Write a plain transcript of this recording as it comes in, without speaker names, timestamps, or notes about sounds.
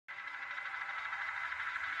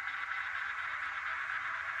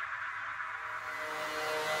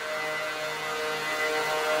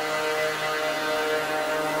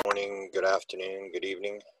afternoon, good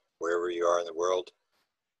evening, wherever you are in the world.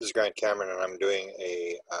 This is Grant Cameron, and I'm doing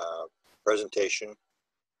a presentation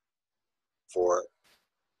for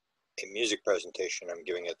a music presentation I'm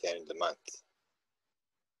giving at the end of the month.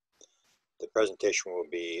 The presentation will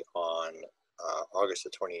be on August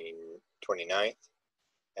the 29th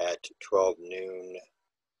at 12 noon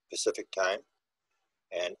Pacific time,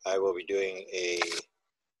 and I will be doing a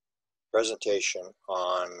presentation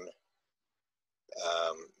on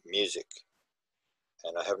music.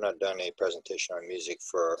 And I have not done a presentation on music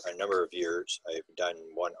for a number of years. I've done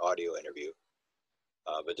one audio interview,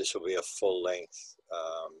 but this will be a full-length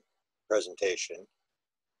presentation.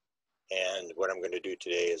 And what I'm going to do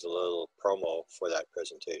today is a little promo for that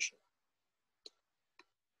presentation.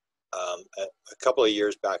 A couple of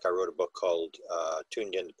years back, I wrote a book called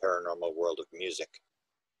Tuned In: The Paranormal World of Music.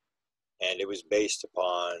 And it was based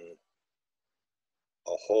upon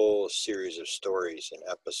a whole series of stories and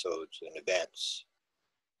episodes and events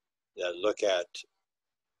that look at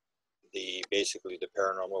basically the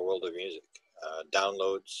paranormal world of music,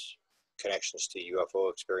 downloads, connections to UFO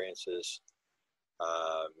experiences,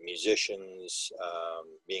 musicians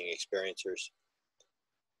being experiencers.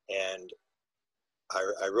 And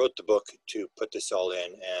I wrote the book to put this all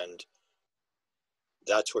in, and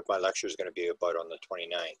that's what my lecture is going to be about on the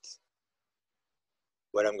 29th.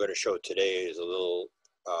 What I'm going to show today is a little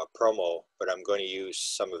promo, but I'm going to use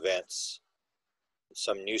some events,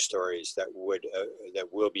 some news stories that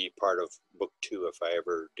will be part of book 2 if I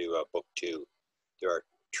ever do a book 2. There are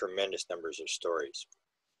tremendous numbers of stories.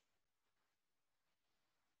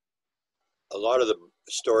 A lot of the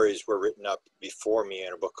stories were written up before me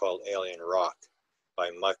in a book called Alien Rock by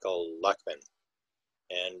Michael Luckman.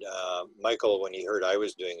 And Michael, when he heard I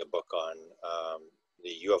was doing a book on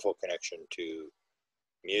the UFO connection to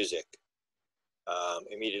music,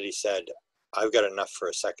 immediately said, I've got enough for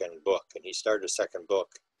a second book. And he started a second book,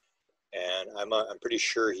 and I'm pretty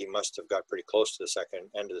sure he must have got pretty close to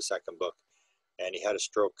the end of the second book, and he had a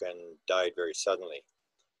stroke and died very suddenly.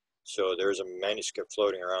 So there's a manuscript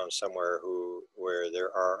floating around somewhere where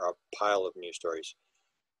there are a pile of news stories.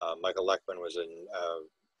 Michael Luckman was a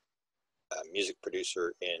music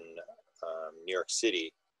producer in New York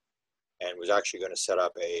City, and was actually going to set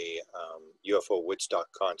up a UFO Woodstock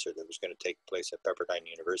concert that was going to take place at Pepperdine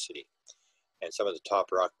University. And some of the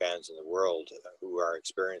top rock bands in the world who are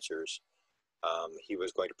experiencers, he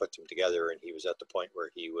was going to put them together, and he was at the point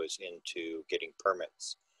where he was into getting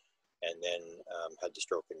permits, and then had the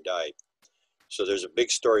stroke and died. So there's a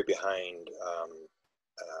big story behind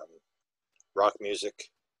rock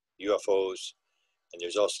music, UFOs, and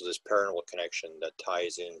there's also this paranormal connection that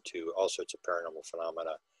ties into all sorts of paranormal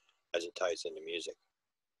phenomena as it ties into music.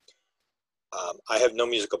 I have no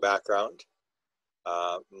musical background.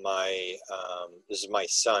 This is my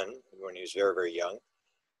son when he was very, very young,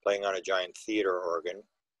 playing on a giant theater organ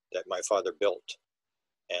that my father built.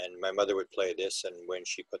 And my mother would play this, and when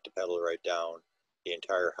she put the pedal right down, the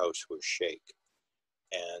entire house would shake.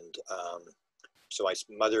 And so my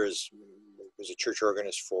mother was a church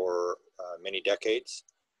organist for many decades.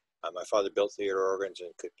 My father built theater organs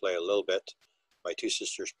and could play a little bit. My two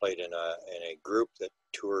sisters played in a group that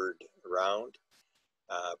toured around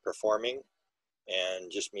performing,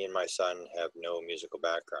 and just me and my son have no musical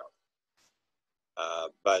background.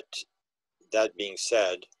 But that being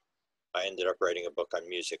said, I ended up writing a book on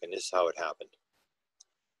music, and this is how it happened.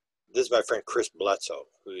 This is my friend Chris Bledsoe,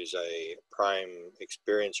 who's a prime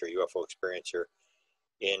experiencer, UFO experiencer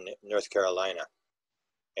in North Carolina.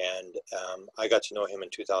 And I got to know him in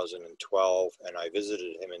 2012, and I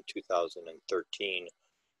visited him in 2013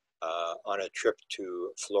 on a trip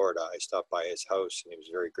to Florida. I stopped by his house, and he was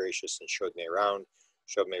very gracious and showed me around,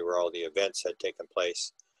 showed me where all the events had taken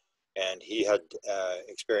place. And he had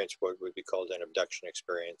experienced what would be called an abduction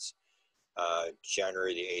experience,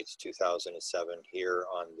 January the 8th, 2007, here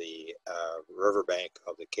on the riverbank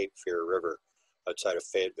of the Cape Fear River outside of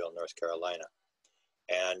Fayetteville, North Carolina.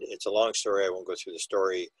 And it's a long story. I won't go through the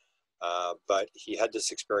story, but he had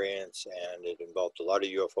this experience, and it involved a lot of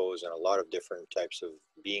UFOs and a lot of different types of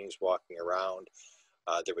beings walking around.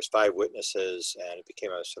 There was 5 witnesses, and it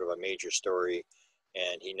became a sort of a major story.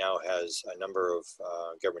 And he now has a number of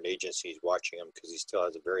government agencies watching him, because he still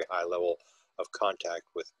has a very high level of contact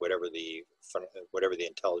with whatever the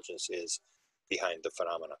intelligence is behind the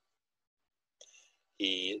phenomena.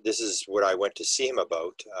 This is what I went to see him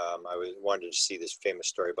about. I wanted to see this famous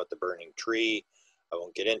story about the burning tree. I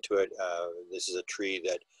won't get into it. This is a tree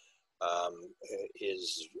that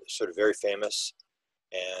is sort of very famous,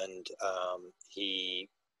 and he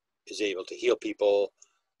is able to heal people.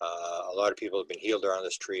 A lot of people have been healed around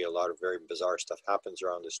this tree. A lot of very bizarre stuff happens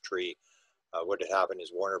around this tree. What had happened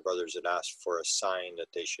is Warner Brothers had asked for a sign that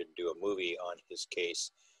they should do a movie on his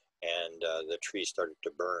case, and the tree started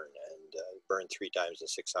to burn, and burned 3 times in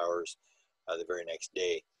 6 hours the very next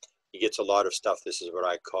day. He gets a lot of stuff. This is what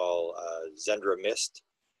I call Zendra mist.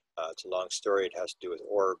 It's a long story. It has to do with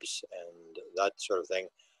orbs and that sort of thing.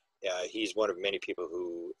 He's one of many people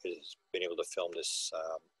who has been able to film this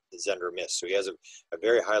Zendra mist. So he has a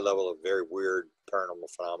very high level of very weird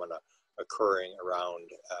paranormal phenomena occurring around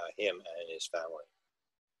him and his family.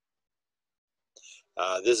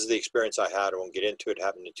 This is the experience I had. I won't get into it. It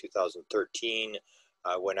happened in 2013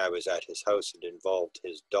 when I was at his house. It involved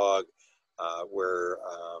his dog, where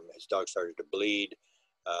his dog started to bleed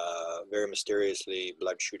very mysteriously,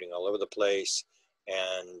 blood shooting all over the place.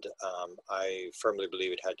 And I firmly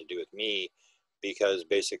believe it had to do with me, because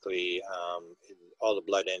basically all the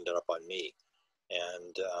blood ended up on me.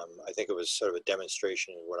 And I think it was sort of a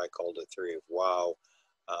demonstration of what I called the theory of wow.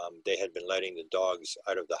 They had been letting the dogs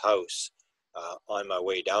out of the house on my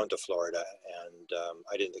way down to Florida, and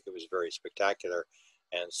I didn't think it was very spectacular.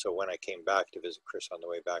 And so when I came back to visit Chris on the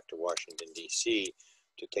way back to Washington, D.C.,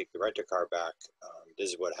 to take the rent-a-car back, this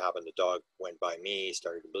is what happened. The dog went by me,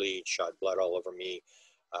 started to bleed, shot blood all over me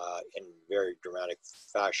in very dramatic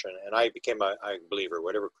fashion. And I became a believer.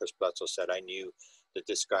 Whatever Chris Bledsoe said, I knew that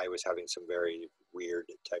this guy was having some very weird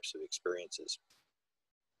types of experiences.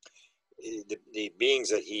 The beings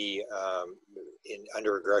that he, in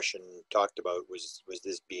Under Aggression, talked about was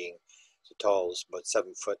this being, so tall, about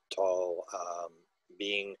 7 foot tall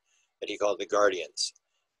being that he called the Guardians.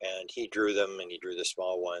 And he drew them, and he drew the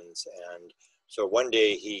small ones. And so one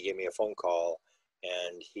day he gave me a phone call,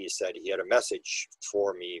 and he said he had a message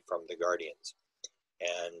for me from the Guardians.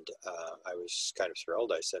 And I was kind of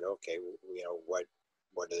thrilled. I said, okay, you know,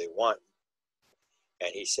 what do they want? And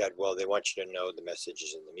he said, well, they want you to know the message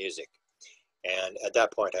is in the music. And at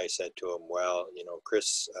that point I said to him, well, you know,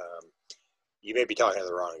 Chris, you may be talking to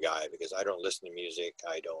the wrong guy, because I don't listen to music.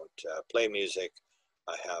 I don't play music.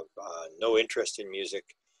 I have no interest in music.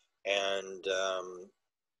 And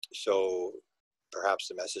so perhaps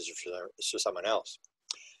the message is for someone else.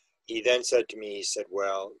 He then said to me, he said,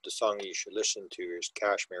 well, the song you should listen to is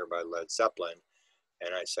Kashmir by Led Zeppelin.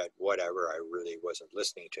 And I said, whatever. I really wasn't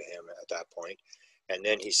listening to him at that point. And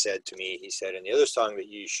then he said to me, he said, and the other song that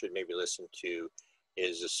you should maybe listen to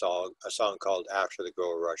is a song called After the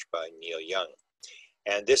Gold Rush by Neil Young.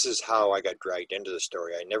 And this is how I got dragged into the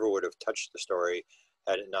story. I never would have touched the story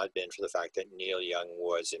had it not been for the fact that Neil Young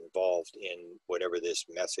was involved in whatever this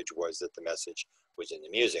message was, that the message was in the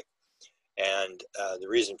music. And the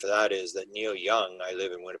reason for that is that Neil Young, I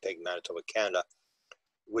live in Winnipeg, Manitoba, Canada,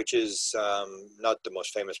 which is not the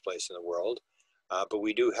most famous place in the world, but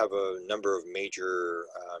we do have a number of major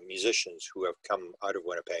musicians who have come out of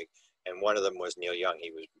Winnipeg, and one of them was Neil Young. He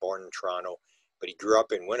was born in Toronto, but he grew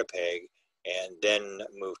up in Winnipeg, and then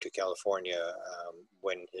moved to California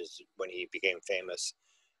when he became famous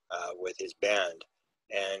with his band.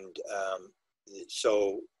 And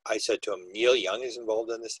so I said to him, Neil Young is involved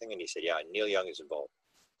in this thing? And he said, yeah, Neil Young is involved.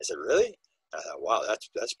 I said, really? And I thought, wow,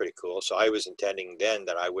 that's pretty cool. So I was intending then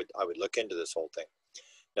that I would look into this whole thing.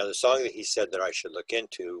 Now, the song that he said that I should look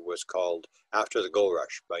into was called After the Gold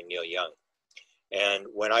Rush by Neil Young. And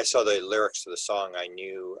when I saw the lyrics to the song, I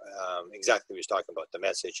knew exactly what he was talking about. The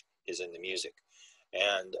message is in the music.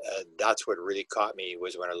 And that's what really caught me,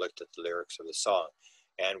 was when I looked at the lyrics of the song.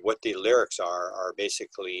 And what the lyrics are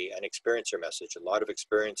basically an experiencer message. A lot of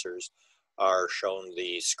experiencers are shown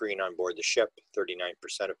the screen on board the ship,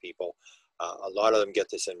 39% of people. A lot of them get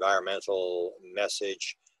this environmental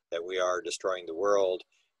message that we are destroying the world.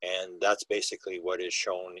 And that's basically what is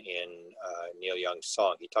shown in Neil Young's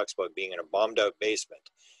song. He talks about being in a bombed out basement.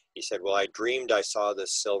 He said, well, I dreamed I saw the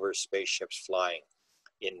silver spaceships flying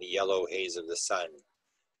in the yellow haze of the sun.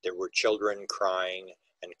 There were children crying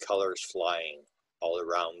and colors flying all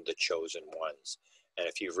around the chosen ones. And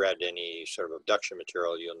if you've read any sort of abduction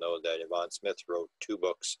material, you'll know that Yvonne Smith wrote 2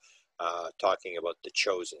 books talking about the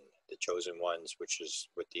chosen ones, which is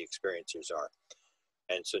what the experiencers are.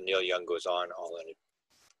 And so Neil Young goes on,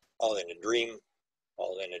 all in a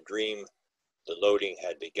dream, the loading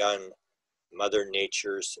had begun, Mother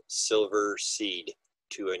Nature's silver seed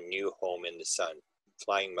to a new home in the sun,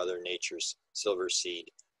 flying Mother Nature's silver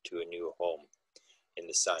seed to a new home in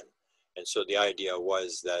the sun. And so the idea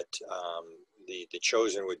was that the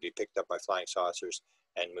chosen would be picked up by flying saucers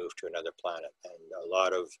and moved to another planet. And a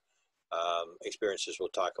lot of experiencers will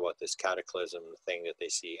talk about this cataclysm, the thing that they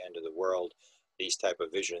see, end of the world, these type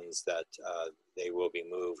of visions, that they will be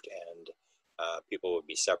moved and people will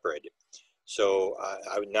be separated. So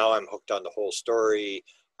now I'm hooked on the whole story.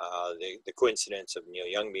 the coincidence of Neil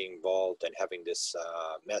Young being involved and having this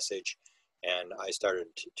message. And I started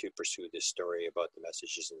to pursue this story about the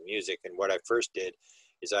messages in the music. And what I first did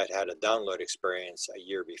is I'd had a download experience a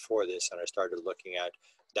year before this, and I started looking at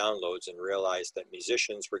downloads and realized that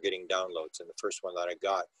musicians were getting downloads. And the first one that I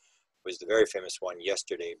got was the very famous one,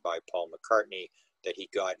 Yesterday by Paul McCartney, that he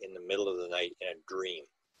got in the middle of the night in a dream.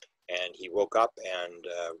 And he woke up, and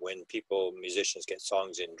when musicians get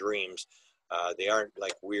songs in dreams, they aren't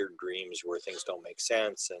like weird dreams where things don't make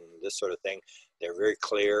sense and this sort of thing. They're very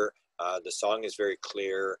clear. The song is very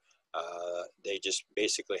clear. They just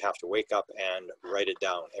basically have to wake up and write it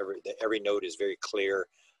down. Every note is very clear,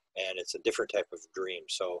 and it's a different type of dream.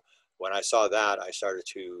 So when I saw that, I started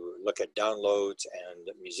to look at downloads and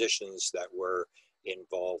musicians that were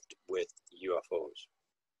involved with UFOs.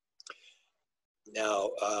 Now,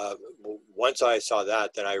 once I saw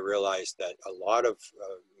that, then I realized that a lot of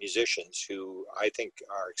musicians who I think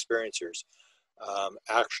are experiencers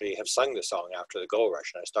actually have sung the song after the gold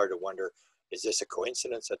rush. And I started to wonder, is this a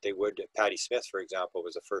coincidence that they would? Patti Smith, for example,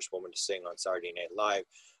 was the first woman to sing on Saturday Night Live,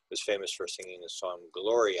 was famous for singing the song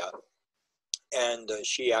Gloria. And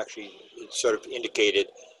she actually sort of indicated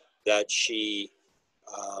that she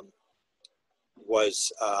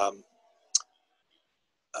was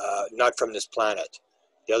not from this planet.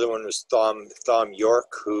 The other one was Thom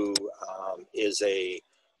Yorke, who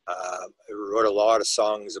wrote a lot of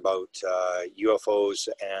songs about UFOs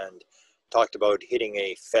and talked about hitting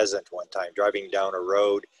a pheasant one time, driving down a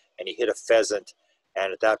road, and he hit a pheasant.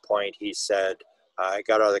 And at that point, he said, I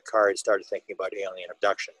got out of the car and started thinking about alien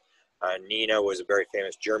abduction. Nina was a very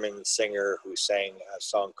famous German singer who sang a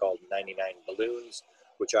song called 99 Balloons,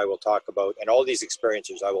 which I will talk about. And all these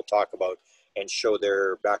experiences I will talk about and show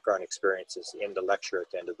their background experiences in the lecture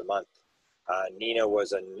at the end of the month. Nina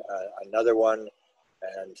was another one,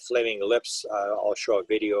 and Flaming Lips, I'll show a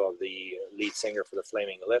video of the lead singer for the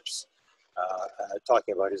Flaming Lips,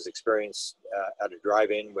 talking about his experience at a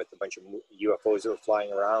drive-in with a bunch of UFOs that were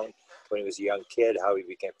flying around when he was a young kid, how he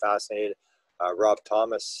became fascinated. Rob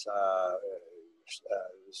Thomas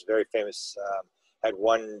was very famous, had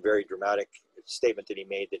one very dramatic statement that he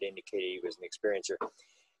made that indicated he was an experiencer.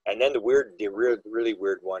 And then the really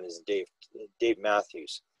weird one is Dave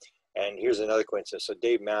Matthews. And here's another coincidence. So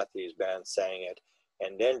Dave Matthews Band sang it.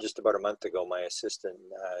 And then just about a month ago, my assistant,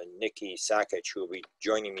 Nikki Sakic, who will be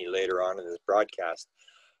joining me later on in this broadcast,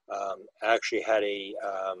 actually had a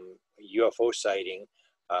UFO sighting.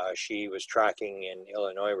 She was tracking in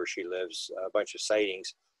Illinois, where she lives, a bunch of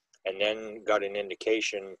sightings, and then got an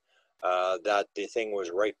indication that the thing was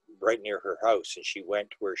right near her house. And she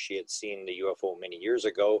went where she had seen the UFO many years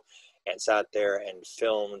ago and sat there and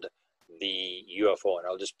filmed the UFO. And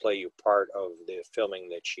I'll just play you part of the filming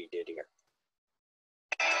that she did here.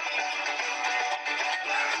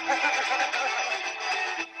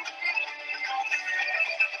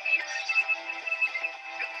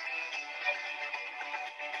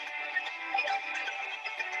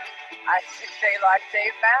 I should say like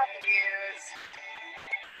Dave Matthews.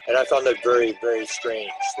 And I found that very, very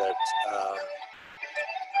strange that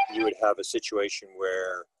you would have a situation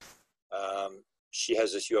where she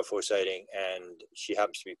has this UFO sighting and she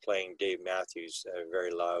happens to be playing Dave Matthews at a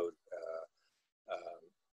very loud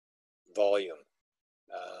volume.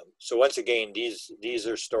 So once again, these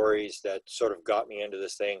are stories that sort of got me into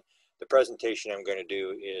this thing. The presentation I'm going to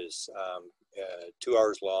do is 2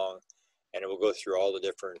 hours long, and it will go through all the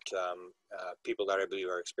different people that I believe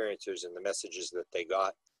are experiencers and the messages that they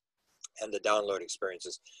got and the download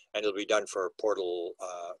experiences. And it'll be done for portal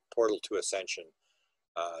to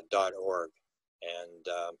ascension.org, and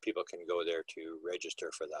people can go there to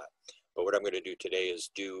register for that. But what I'm going to do today is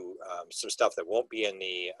do some stuff that won't be in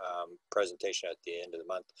the presentation at the end of the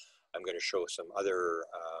month. I'm going to show some other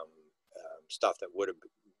stuff that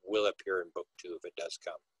will appear in book 2 if it does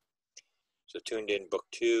come. So tuned in book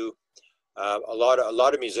 2. A lot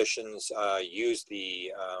of musicians use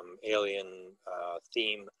the alien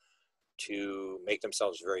theme to make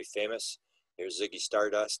themselves very famous. There's Ziggy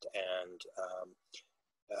Stardust, and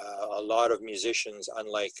a lot of musicians,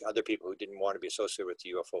 unlike other people who didn't want to be associated with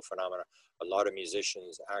the UFO phenomena, a lot of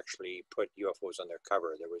musicians actually put UFOs on their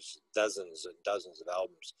cover. There was dozens and dozens of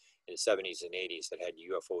albums in the 70s and 80s that had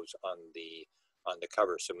UFOs on the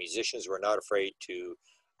cover. So musicians were not afraid to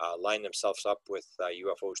line themselves up with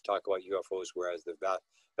UFOs, talk about UFOs, whereas the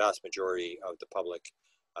vast majority of the public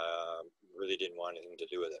really didn't want anything to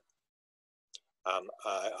do with it.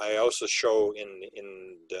 I also show in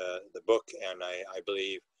the book, and I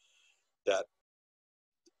believe that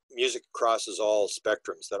music crosses all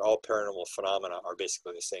spectrums, that all paranormal phenomena are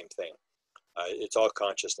basically the same thing. It's all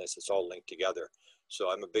consciousness, it's all linked together. So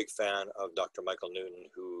I'm a big fan of Dr. Michael Newton,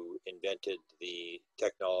 who invented the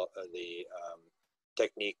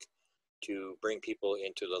technique to bring people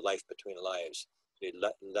into the life between lives. They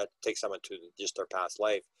take someone to just their past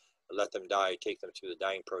life, let them die, take them through the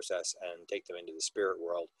dying process, and take them into the spirit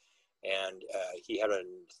world. And he had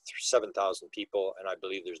 7,000 people, and I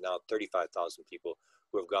believe there's now 35,000 people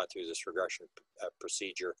who have gone through this regression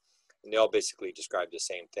procedure, and they all basically describe the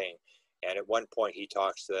same thing. And at one point, he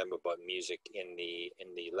talks to them about music in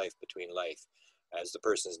the life between life. As the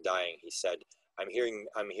person's dying, he said, I'm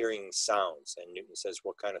hearing sounds." And Newton says,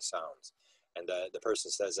 "What kind of sounds?" And the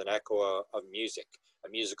person says, "An echo of music, a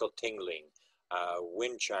musical tingling,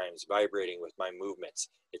 wind chimes vibrating with my movements.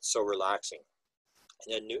 It's so relaxing."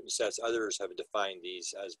 And then Newton says others have defined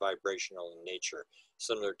these as vibrational in nature,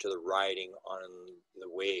 similar to the riding on the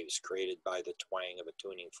waves created by the twang of a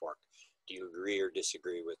tuning fork. Do you agree or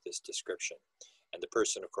disagree with this description? And the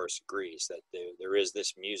person, of course, agrees that there is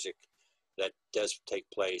this music that does take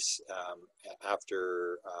place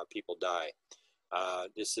after people die.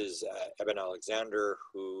 This is Eben Alexander,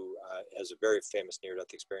 who has a very famous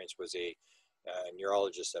near-death experience, was a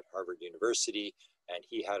neurologist at Harvard University, and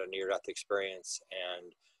he had a near-death experience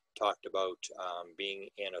and talked about being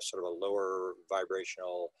in a sort of a lower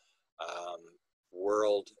vibrational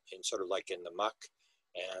world, in sort of like in the muck.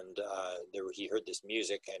 And he heard this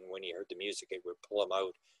music, and when he heard the music, it would pull him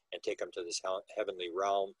out and take him to this heavenly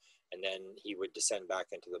realm. And then he would descend back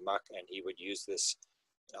into the muck, and he would use this,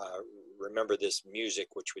 remember this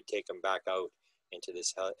music, which would take him back out into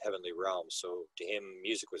this heavenly realm. So to him,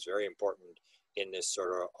 music was very important in this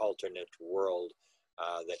sort of alternate world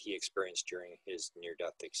that he experienced during his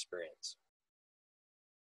near-death experience.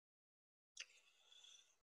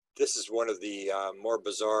 This is one of the more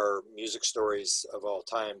bizarre music stories of all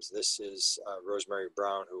times. This is Rosemary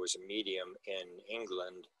Brown, who was a medium in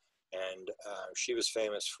England, and she was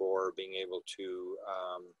famous for being able to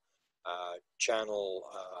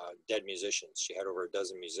channel dead musicians. She had over a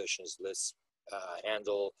dozen musicians, Liszt,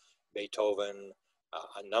 Handel, Beethoven,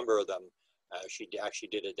 a number of them. She actually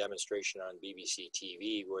did a demonstration on BBC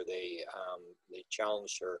TV where they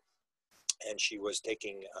challenged her, and she was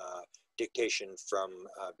taking dictation from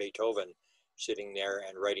Beethoven, sitting there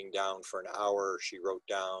and writing down for an hour. She wrote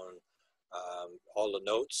down all the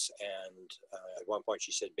notes, and at one point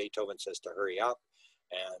she said Beethoven says to hurry up,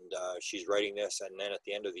 and she's writing this, and then at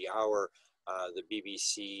the end of the hour, the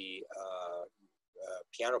BBC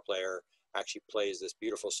piano player actually plays this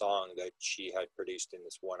beautiful song that she had produced in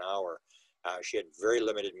this 1 hour. She had very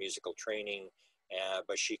limited musical training,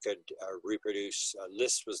 but she could reproduce.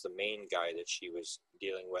 Liszt was the main guy that she was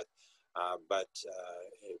dealing with, but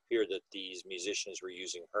it appeared that these musicians were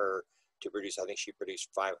using her to produce. I think she produced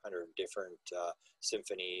 500 different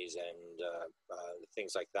symphonies and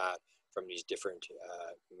things like that from these different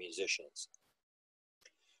musicians.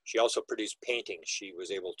 She also produced paintings. She was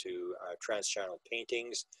able to trans-channel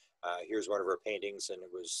paintings. Here's one of her paintings, and it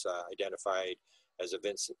was identified as a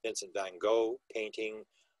Vincent van Gogh painting.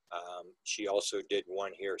 She also did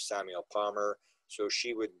one here, Samuel Palmer. So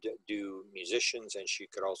she would do musicians, and she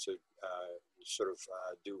could also sort of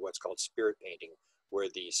do what's called spirit painting, where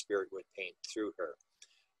the spirit would paint through her.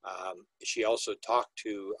 She also talked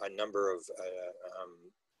to a number of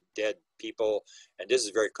dead people, and this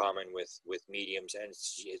is very common with mediums, and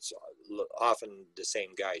it's often the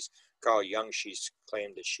same guys. Carl Jung, she's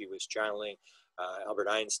claimed that she was channeling, Albert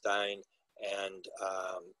Einstein, and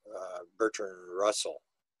Bertrand Russell,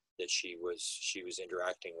 that she was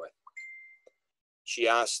interacting with. She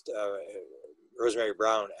asked, Rosemary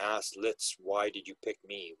Brown asked Liszt, "Why did you pick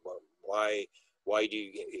me? Why have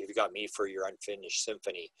you got me for your unfinished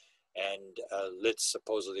symphony?" And Liszt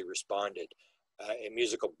supposedly responded, "A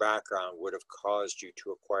musical background would have caused you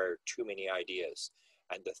to acquire too many ideas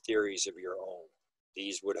and the theories of your own.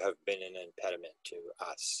 These would have been an impediment to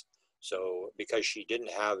us." So because she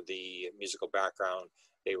didn't have the musical background,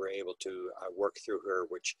 they were able to work through her,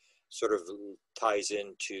 which sort of ties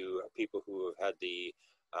into people who have had the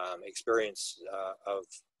experience of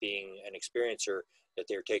being an experiencer, that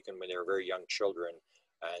they were taken when they were very young children.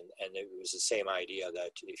 And it was the same idea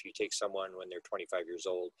that if you take someone when they're 25 years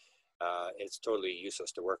old, it's totally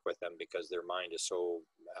useless to work with them because their mind is so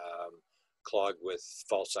clogged with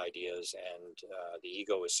false ideas, and the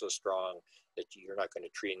ego is so strong that you're not going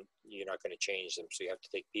to change them. So you have to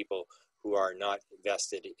take people who are not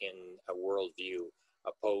vested in a worldview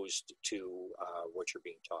opposed to what you're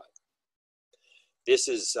being taught. This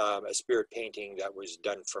is a spirit painting that was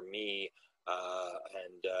done for me,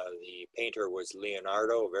 and the painter was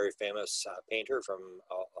Leonardo, a very famous painter from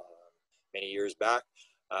many years back.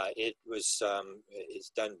 It was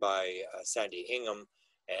is done by Sandy Ingham,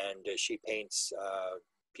 and she paints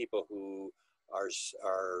people who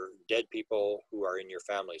are dead people who are in your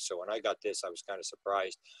family. So when I got this, I was kind of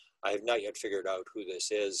surprised. I have not yet figured out who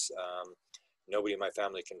this is. Nobody in my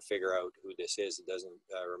family can figure out who this is. It doesn't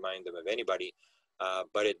remind them of anybody,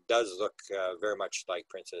 but it does look very much like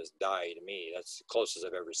Princess Di to me. That's the closest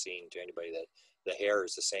I've ever seen to anybody. That the hair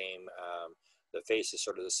is the same, the face is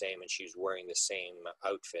sort of the same, and she's wearing the same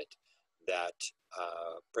outfit that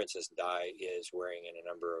Princess Di is wearing in a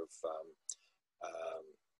number of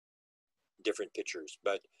different pictures.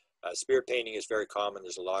 But spirit painting is very common.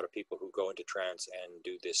 There's a lot of people who go into trance and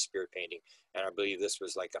do this spirit painting, and I believe this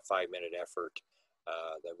was like a 5-minute effort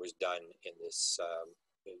that was done in this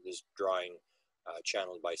drawing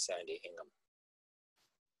channeled by Sandy Ingham.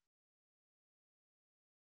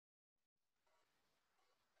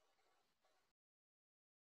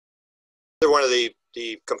 One of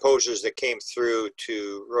the composers that came through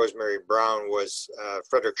to Rosemary Brown was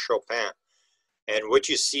Frederick Chopin. And what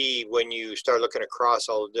you see when you start looking across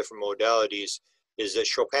all the different modalities is that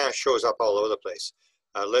Chopin shows up all over the place.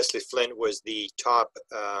 Leslie Flint was the top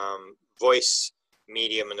voice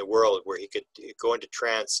medium in the world, where he could go into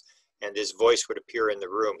trance and his voice would appear in the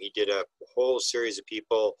room. He did a whole series of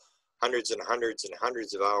people, hundreds and hundreds and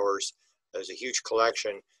hundreds of hours. There's a huge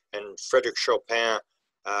collection. And Frederick Chopin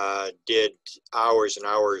did hours and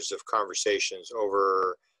hours of conversations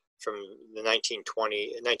over from the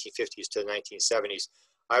 1950s to the 1970s.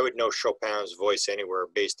 I would know Chopin's voice anywhere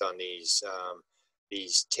based on these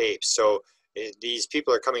tapes. So these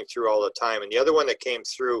people are coming through all the time. And the other one that came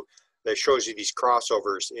through that shows you these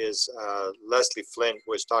crossovers is Leslie Flint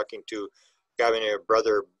was talking to a guy named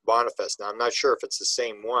Brother Boniface. Now, I'm not sure if it's the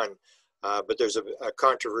same one, but there's a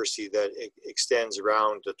controversy that extends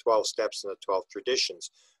around the 12 steps and the 12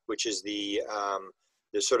 traditions, which is the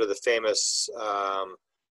sort of the famous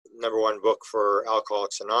 #1 book for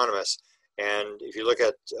Alcoholics Anonymous. And if you look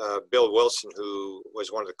at Bill Wilson, who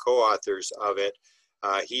was one of the co-authors of it,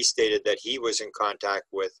 he stated that he was in contact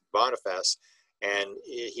with Boniface, and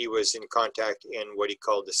he was in contact in what he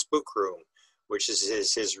called the spook room, which is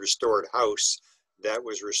his restored house that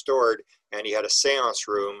was restored. And he had a seance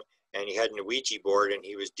room, and he had an Ouija board, and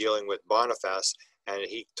he was dealing with Boniface. And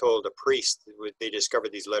he told a priest, they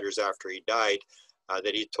discovered these letters after he died,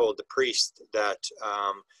 that he told the priest that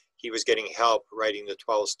he was getting help writing the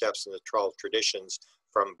 12 steps and the 12 traditions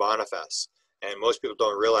from Boniface. And most people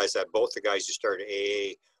don't realize that both the guys who started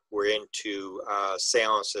AA were into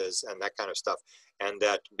seances and that kind of stuff. And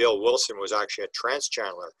that Bill Wilson was actually a trance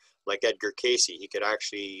channeler, like Edgar Casey. He could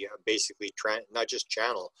actually basically not just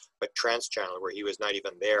channel, but trance channel, where he was not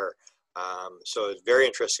even there. So it's a very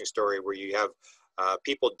interesting story where you have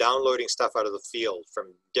people downloading stuff out of the field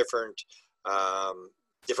from different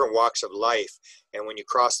walks of life. And when you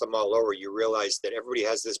cross them all over, you realize that everybody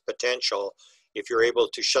has this potential. If you're able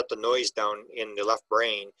to shut the noise down in the left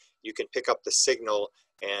brain, you can pick up the signal.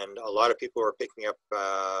 And a lot of people are picking up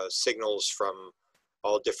signals from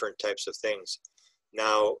all different types of things.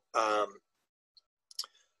 Now, a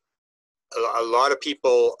lot of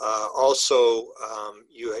people also,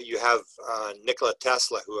 you have Nikola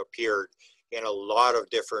Tesla, who appeared in a lot of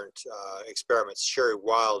different experiments. Sherry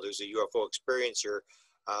Wild, who's a UFO experiencer,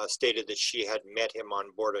 stated that she had met him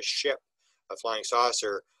on board a ship, a flying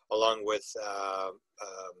saucer, along with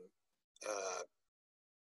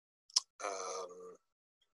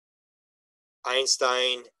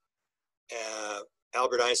Einstein,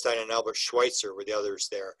 Albert Einstein and Albert Schweitzer were the others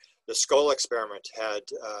there. The skull experiment had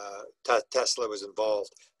Tesla was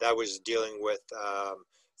involved. That was dealing with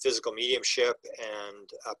physical mediumship and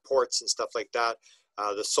ports and stuff like that.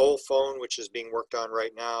 The soul phone, which is being worked on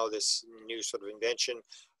right now, this new sort of invention,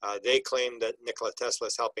 they claim that Nikola Tesla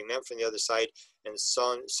is helping them from the other side. And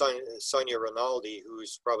Sonia Rinaldi,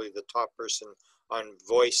 who's probably the top person on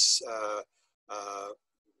voice,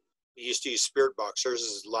 used to use Spirit Box. Hers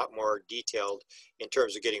is a lot more detailed in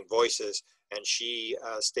terms of getting voices, and she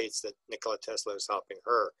states that Nikola Tesla is helping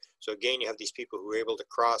her. So again, you have these people who are able to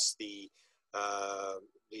cross the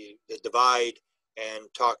divide and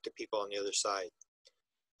talk to people on the other side.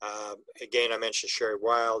 Again, I mentioned Sherry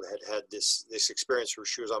Wild had this experience where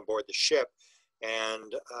she was on board the ship,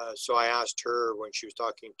 and so I asked her when she was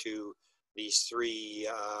talking to these three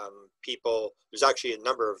people. There's actually a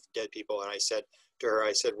number of dead people, and I said to her,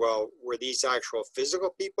 I said, well, were these actual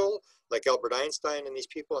physical people like Albert Einstein and these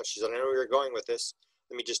people? And she said, I know where you're going with this.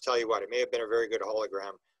 Let me just tell you what, it may have been a very good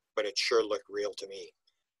hologram, but it sure looked real to me.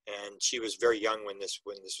 And she was very young when this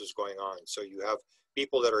was going on. So you have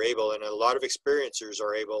people that are able, and a lot of experiencers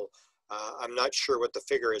are able, I'm not sure what the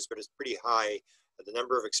figure is, but it's pretty high, The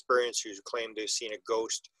number of experiencers who claim they've seen a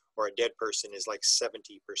ghost or a dead person is like 70%.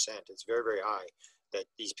 It's very, very high that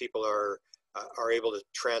these people are able to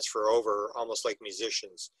transfer over, almost like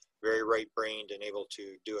musicians, very right-brained and able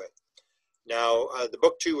to do it. Now, the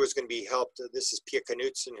book 2 is going to be helped. This is Pia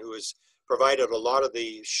Knudsen, who has provided a lot of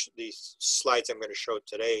these slides I'm going to show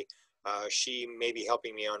today. She may be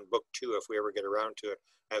helping me on book 2 if we ever get around to it.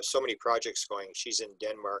 I have so many projects going. She's in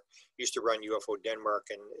Denmark, used to run UFO Denmark,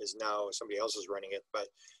 and is now somebody else is running it. But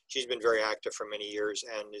she's been very active for many years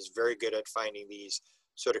and is very good at finding these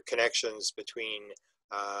sort of connections between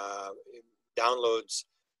downloads,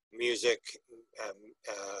 music,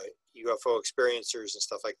 UFO experiencers and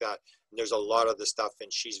stuff like that. And there's a lot of the stuff,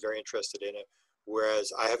 and she's very interested in it,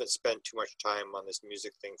 whereas I haven't spent too much time on this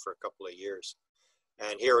music thing for a couple of years.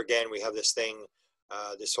 And here again, we have this thing,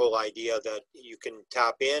 this whole idea that you can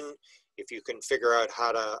tap in if you can figure out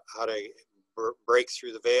how to break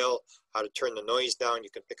through the veil, how to turn the noise down. You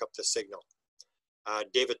can pick up the signal.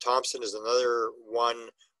 David Thompson is another one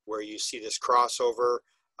where you see this crossover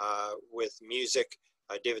with music.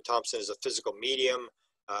 David Thompson is a physical medium,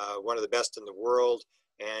 one of the best in the world,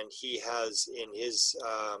 and he has in his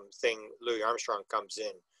thing, Louis Armstrong comes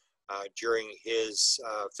in during his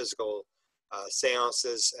physical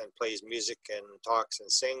seances and plays music and talks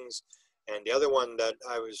and sings. And the other one that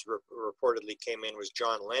I was reportedly came in was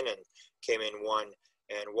John Lennon came in one,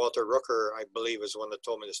 and Walter Rooker, I believe, was the one that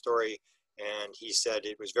told me the story, and he said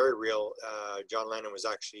it was very real. John Lennon was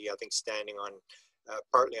actually, I think, standing on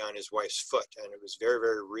partly on his wife's foot, and it was very,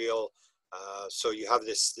 very real. So you have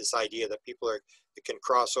this idea that people that can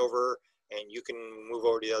cross over and you can move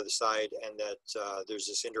over to the other side, and that there's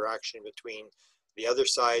this interaction between the other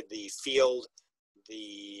side, the field,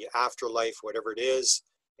 the afterlife, whatever it is,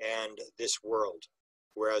 and this world.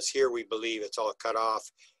 Whereas here we believe it's all cut off,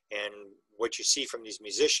 and what you see from these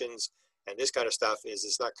musicians and this kind of stuff is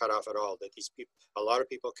it's not cut off at all, that these people, a lot of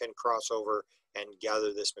people can cross over and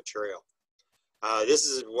gather this material. This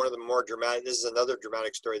is one of the more dramatic, this is another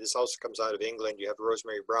dramatic story. This also comes out of England. You have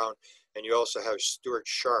Rosemary Brown, and you also have Stuart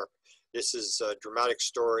Sharp. This is a dramatic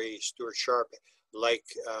story. Stuart Sharp, like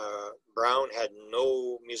Brown, had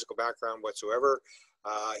no musical background whatsoever.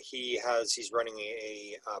 He's running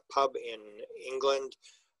a pub in England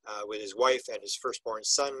with his wife, and his firstborn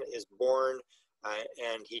son is born,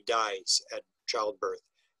 and he dies at childbirth.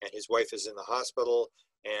 And his wife is in the hospital,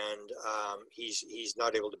 and he's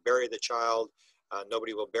not able to bury the child.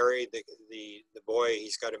 Nobody will bury the boy.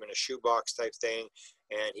 He's got him in a shoebox type thing,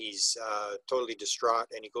 and he's totally distraught,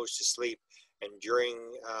 and he goes to sleep. And during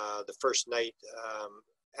the first night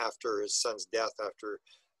after his son's death, after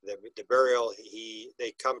the burial,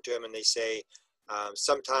 they come to him and they say,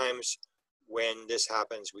 sometimes when this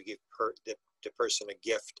happens, we give the person a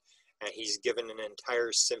gift. And he's given an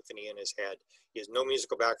entire symphony in his head. He has no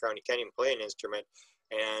musical background. He can't even play an instrument.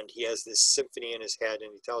 And he has this symphony in his head,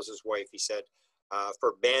 and he tells his wife, he said,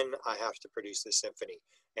 for Ben, I have to produce this symphony.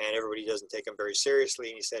 And everybody doesn't take him very seriously.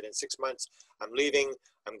 And he said, in 6 months, I'm leaving.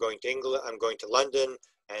 I'm going to England. I'm going to London,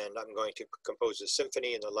 and I'm going to compose a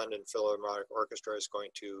symphony, and the London Philharmonic Orchestra is going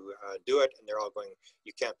to do it. And they're all going,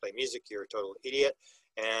 you can't play music. You're a total idiot.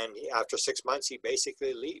 And after 6 months, he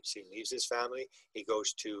basically leaves. He leaves his family. He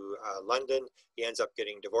goes to London. He ends up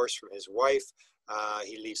getting divorced from his wife.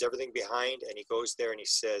 He leaves everything behind, and he goes there and he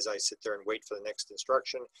says, I sit there and wait for the next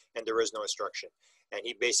instruction, and there is no instruction. And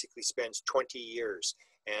he basically spends 20 years,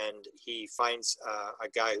 and he finds a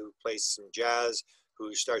guy who plays some jazz,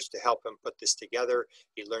 who starts to help him put this together.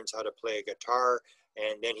 He learns how to play a guitar,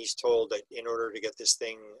 and then he's told that in order to get this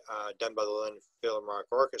thing done by the London Philharmonic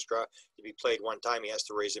Orchestra to be played one time, he has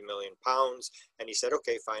to raise £1 million. And he said,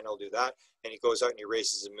 okay, fine, I'll do that. And he goes out and he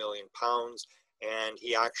raises £1 million. And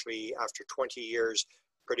he actually, after 20 years,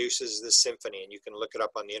 produces this symphony. And you can look it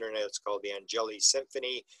up on the internet. It's called the Angeli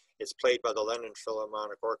Symphony. It's played by the London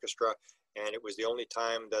Philharmonic Orchestra. And it was the only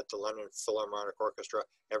time that the London Philharmonic Orchestra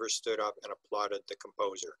ever stood up and applauded the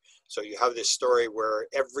composer. So you have this story where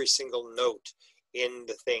every single note in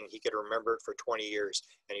the thing, he could remember it for 20 years,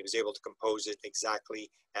 and he was able to compose it exactly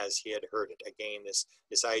as he had heard it. Again,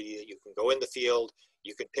 this idea that you can go in the field,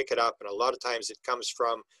 you can pick it up, and a lot of times it comes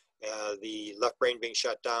from the left brain being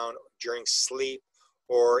shut down during sleep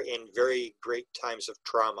or in very great times of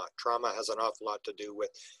trauma. Trauma has an awful lot to do with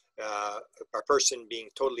a person being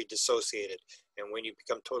totally dissociated. And when you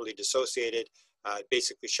become totally dissociated, it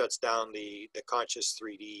basically shuts down the conscious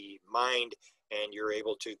 3D mind, and you're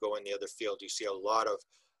able to go in the other field. You see a lot of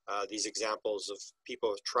these examples of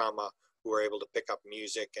people with trauma who are able to pick up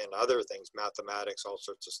music and other things, mathematics, all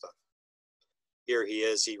sorts of stuff. Here he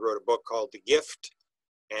is. He wrote a book called The Gift,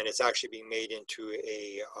 and it's actually being made into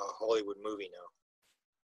a Hollywood movie now.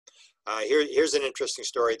 Here's an interesting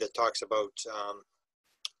story that talks about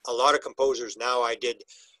a lot of composers now. I did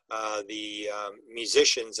the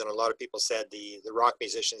musicians, and a lot of people said the rock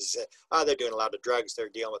musicians said, oh, they're doing a lot of drugs, they're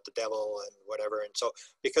dealing with the devil and whatever. And so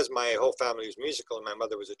because my whole family was musical and my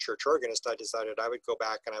mother was a church organist, I decided I would go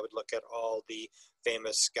back and I would look at all the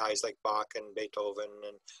famous guys like Bach and Beethoven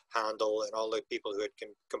and Handel and all the people who had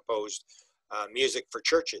composed music for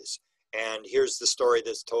churches. And here's the story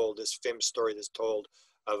that's told, this famous story that's told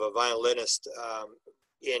of a violinist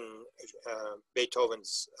in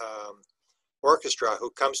Beethoven's orchestra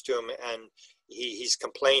who comes to him, and he's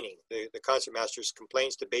complaining. The concertmaster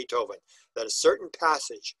complains to Beethoven that a certain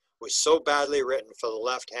passage was so badly written for the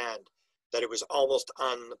left hand that it was almost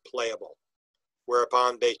unplayable.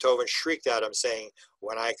 Whereupon Beethoven shrieked at him, saying,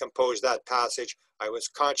 when I composed that passage, I was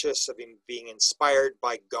conscious of being inspired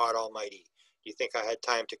by God Almighty. Do you think I had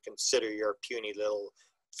time to consider your puny little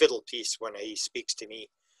fiddle piece when he speaks to me?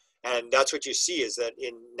 And that's what you see, is that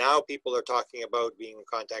now people are talking about being in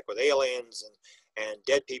contact with aliens and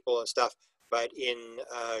dead people and stuff. But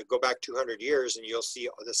go back 200 years and you'll see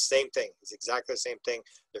the same thing. It's exactly the same thing.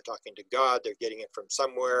 They're talking to God. They're getting it from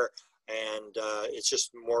somewhere. And it's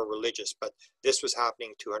just more religious. But this was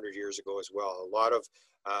happening 200 years ago as well. A lot of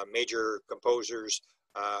major composers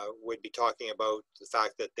would be talking about the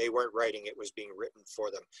fact that they weren't writing, it was being written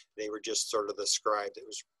for them. They were just sort of the scribe that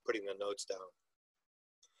was putting the notes down.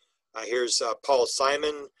 Here's Paul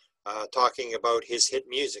Simon talking about his hit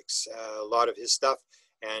musics, a lot of his stuff,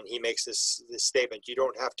 and he makes this statement: you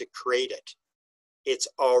don't have to create it. It's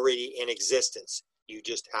already in existence. You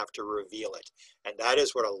just have to reveal it. And that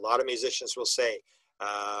is what a lot of musicians will say.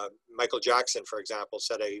 Michael Jackson, for example,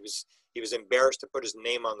 said he was embarrassed to put his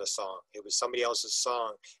name on the song. It was somebody else's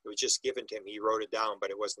song. It was just given to him. He wrote it down, but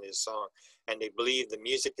it wasn't his song. And they believe the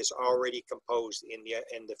music is already composed in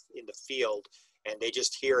the field, and they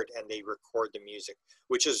just hear it and they record the music,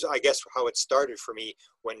 which is, I guess, how it started for me.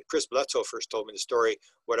 When Chris Bledsoe first told me the story,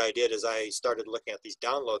 what I did is I started looking at these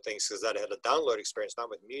download things, because I had a download experience, not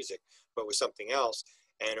with music, but with something else.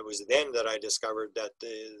 And it was then that I discovered that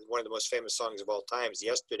one of the most famous songs of all times,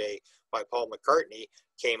 Yesterday by Paul McCartney,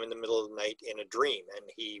 came in the middle of the night in a dream. And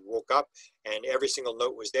he woke up and every single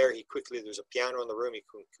note was there. There was a piano in the room. He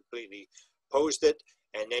completely posed it.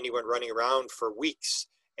 And then he went running around for weeks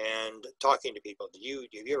and talking to people. Have you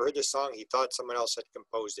ever heard this song? He thought someone else had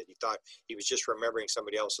composed it. He thought he was just remembering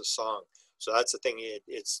somebody else's song. So that's the thing.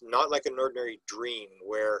 It's not like an ordinary dream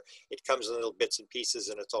where it comes in little bits and pieces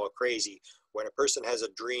and it's all crazy. When a person has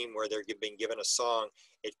a dream where they're being given a song,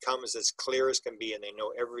 it comes as clear as can be, and they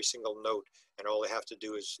know every single note, and all they have to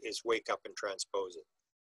do is wake up and transpose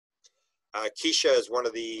it. Keisha is one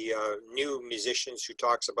of the new musicians who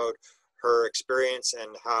talks about her experience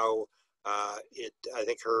and how I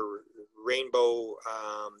think her Rainbow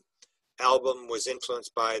album was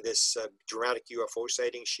influenced by this dramatic UFO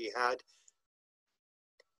sighting she had.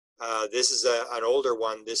 This is an older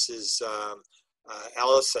one. This is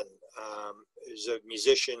Allison, who's a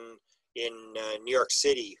musician in New York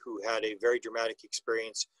City who had a very dramatic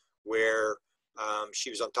experience where she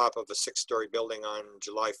was on top of a 6-story building on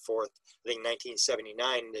July 4th, I think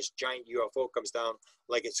 1979, and this giant UFO comes down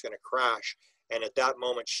like it's going to crash. And at that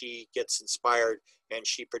moment, she gets inspired and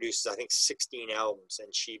she produces, I think, 16 albums.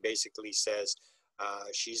 And she basically says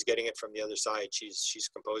she's getting it from the other side. She's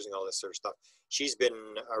composing all this sort of stuff. She's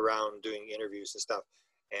been around doing interviews and stuff.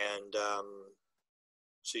 And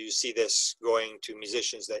so you see this going to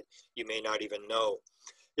musicians that you may not even know.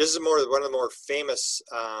 This is one of the more famous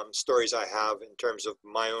stories I have in terms of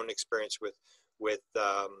my own experience with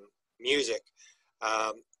music.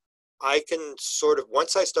 I can sort of,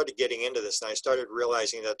 once I started getting into this and I started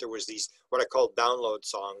realizing that there was these, what I call download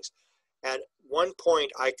songs, at one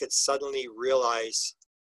point I could suddenly realize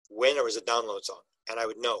when there was a download song, and I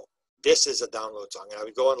would know this is a download song, and I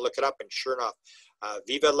would go and look it up, and sure enough,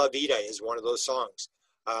 Viva La Vida is one of those songs.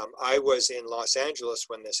 I was in Los Angeles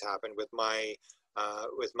when this happened with my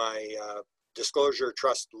disclosure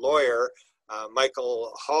trust lawyer,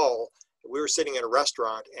 Michael Hall. We were sitting in a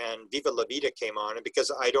restaurant and Viva La Vida came on, and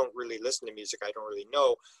because I don't really listen to music, I don't really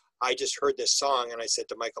know, I just heard this song and I said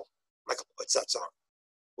to Michael, what's that song?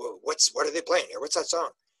 What are they playing here? What's that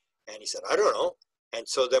song? And he said, I don't know. And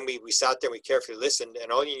so then we sat there, we carefully listened,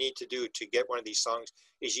 and all you need to do to get one of these songs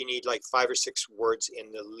is you need like 5 or 6 words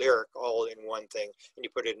in the lyric all in one thing, and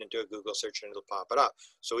you put it into a Google search and it'll pop it up.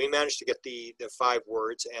 So we managed to get the 5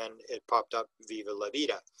 words, and it popped up Viva La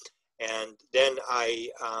Vida. And then I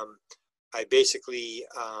basically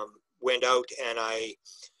went out and I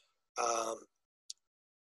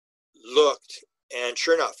looked, and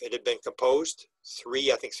sure enough, it had been composed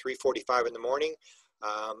I think 3:45 in the morning.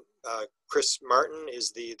 Chris Martin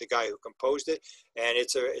is the guy who composed it, and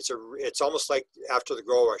it's almost like After the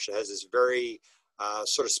Gold Rush. It has this very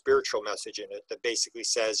sort of spiritual message in it that basically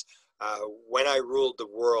says, when I ruled the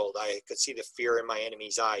world, I could see the fear in my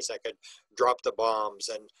enemy's eyes. I could drop the bombs,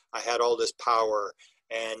 and I had all this power.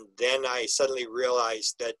 And then I suddenly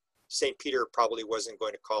realized that St. Peter probably wasn't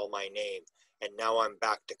going to call my name. And now I'm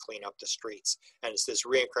back to clean up the streets. And it's this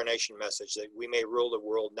reincarnation message that we may rule the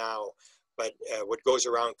world now, but what goes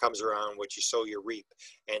around comes around. What you sow, you reap.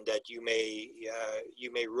 And that you may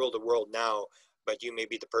rule the world now, but you may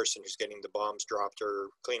be the person who's getting the bombs dropped or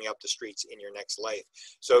cleaning up the streets in your next life.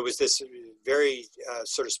 So it was this very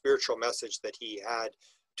sort of spiritual message that he had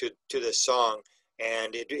to this song,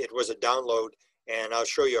 and it was a download. And I'll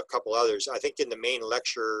show you a couple others. I think in the main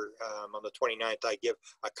lecture on the 29th, I give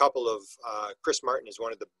a couple of, Chris Martin is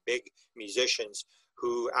one of the big musicians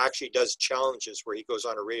who actually does challenges where he goes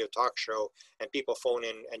on a radio talk show and people phone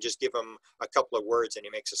in and just give him a couple of words and he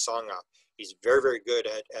makes a song up. He's very, very good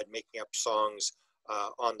at making up songs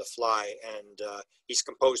on the fly. And he's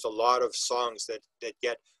composed a lot of songs that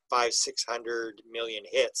get 500-600 million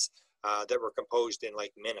hits that were composed in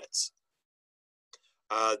like minutes.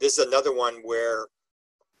 This is another one where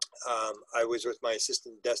I was with my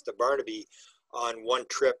assistant Desta Barnaby on one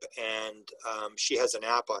trip, and she has an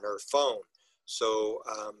app on her phone. So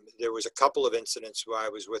there was a couple of incidents where I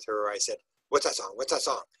was with her. I said, "What's that song? What's that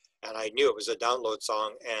song?" And I knew it was a download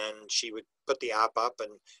song, and she would put the app up,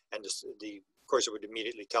 and of course it would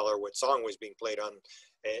immediately tell her what song was being played on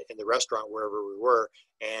in the restaurant wherever we were,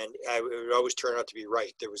 and it would always turn out to be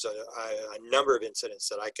right. There was a number of incidents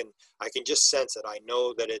that I can just sense it. I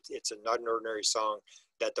know that it's not an ordinary song,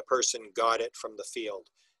 that the person got it from the field.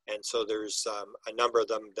 And so there's a number of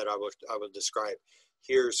them that I will describe.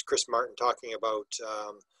 Here's Chris Martin talking about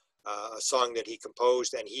a song that he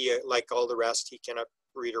composed, and he, like all the rest, he cannot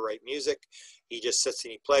read or write music. He just sits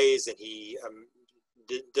and he plays, and he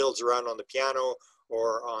diddles around on the piano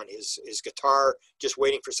or on his guitar, just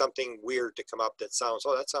waiting for something weird to come up that sounds,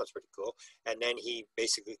 oh, that sounds pretty cool. And then he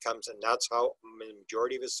basically comes, and that's how the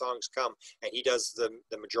majority of his songs come. And he does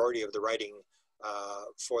the majority of the writing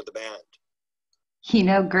for the band. You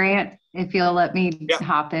know, Grant, if you'll let me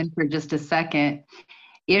hop in for just a second,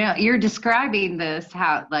 you know, you're describing this,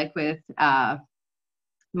 how like with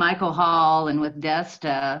Michael Hall and with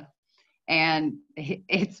Desta, and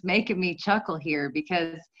it's making me chuckle here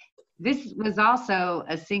because this was also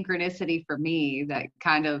a synchronicity for me that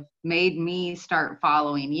kind of made me start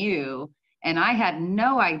following you. And I had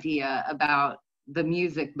no idea about the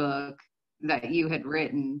music book that you had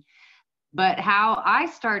written. But how I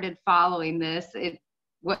started following this,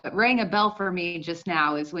 what rang a bell for me just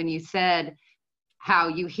now is when you said how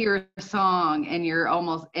you hear a song and you're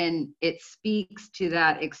almost, and it speaks to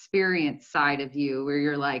that experience side of you where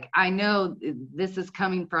you're like, I know this is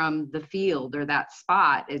coming from the field or that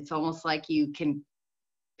spot. It's almost like you can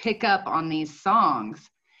pick up on these songs.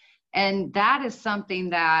 And that is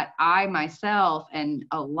something that I myself and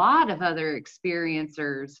a lot of other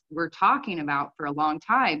experiencers were talking about for a long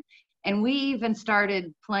time. And we even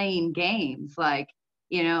started playing games like,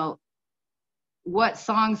 you know, what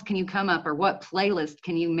songs can you come up or what playlist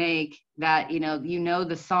can you make that, you know,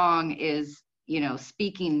 the song is, you know,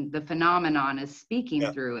 speaking, the phenomenon is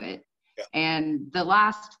speaking through it. Yeah. And the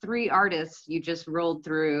last three artists you just rolled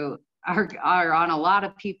through are on a lot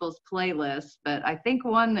of people's playlists, but I think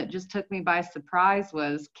one that just took me by surprise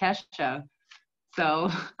was Kesha. So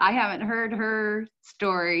I haven't heard her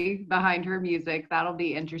story behind her music. That'll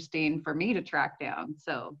be interesting for me to track down.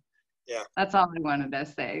 So yeah, that's all I wanted to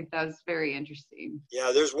say. That was very interesting.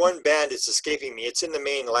 Yeah, there's one band, it's escaping me. It's in the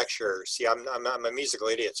main lecture. See, I'm a musical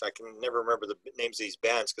idiot, so I can never remember the names of these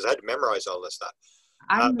bands because I had to memorize all this stuff.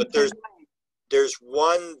 But there's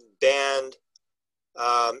one band,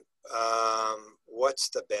 what's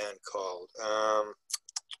the band called?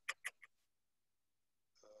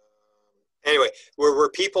 Anyway, where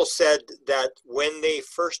people said that when they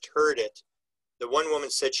first heard it, the one woman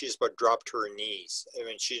said she just about dropped to her knees. I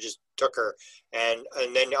mean, she just took her, and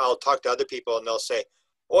then I'll talk to other people, and they'll say,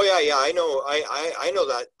 "Oh yeah, I know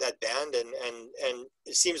that band," and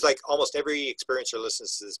it seems like almost every experiencer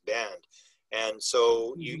listens to this band, and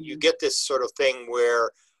so you get this sort of thing where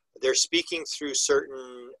they're speaking through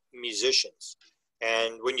certain musicians,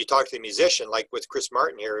 and when you talk to the musician, like with Chris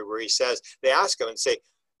Martin here, where he says they ask him and say,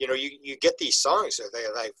 you know, you get these songs, they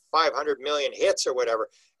have like 500 million hits or whatever,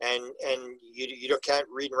 and you can't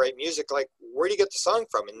read and write music. Like, where do you get the song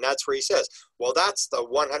from? And that's where he says, well, that's the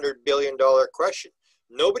 $100 billion question.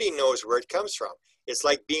 Nobody knows where it comes from. It's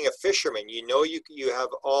like being a fisherman. You know, you have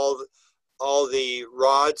all the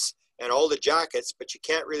rods and all the jackets, but you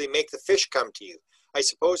can't really make the fish come to you, I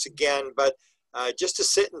suppose, again. But just to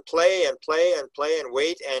sit and play and play and play and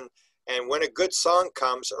wait, and when a good song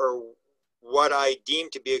comes, or what I deem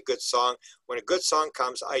to be a good song, when a good song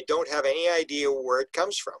comes, I don't have any idea where it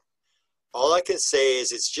comes from. All I can say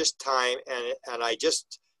is it's just time, and I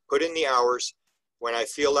just put in the hours. When I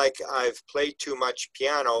feel like I've played too much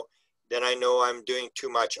piano, then I know I'm doing too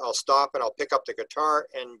much. I'll stop and I'll pick up the guitar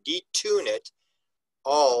and detune it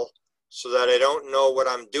all, so that I don't know what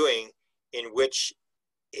I'm doing, in which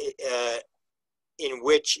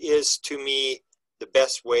is to me the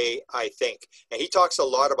best way, I think. And he talks a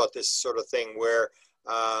lot about this sort of thing, where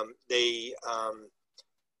they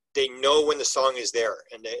know when the song is there,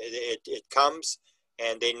 and it comes,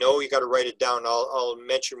 and they know you got to write it down. I'll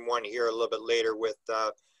mention one here a little bit later with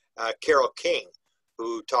Carole King,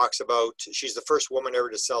 who talks about, she's the first woman ever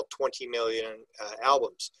to sell 20 million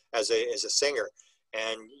albums as a singer.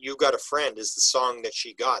 And You Got a Friend is the song that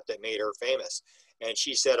she got that made her famous. And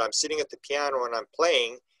she said, I'm sitting at the piano and I'm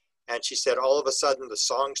playing, and she said, all of a sudden the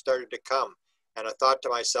song started to come. And I thought to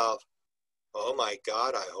myself, oh my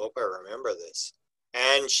God, I hope I remember this.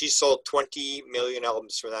 And she sold 20 million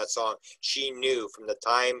albums for that song. She knew from the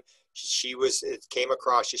time it came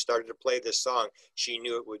across, she started to play this song, she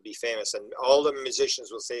knew it would be famous. And all the musicians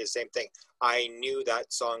will say the same thing. I knew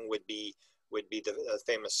that song would be the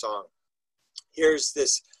famous song. Here's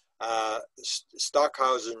this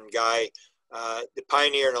Stockhausen guy, the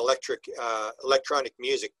pioneer in electronic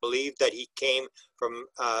music, believed that he came from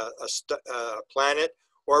a planet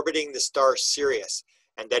orbiting the star Sirius,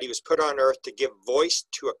 and that he was put on Earth to give voice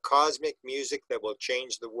to a cosmic music that will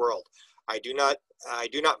change the world. I do not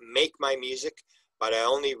make my music, but I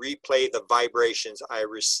only replay the vibrations I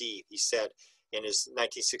receive, he said in his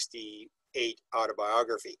 1968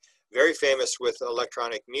 autobiography. Very famous with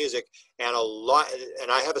electronic music, and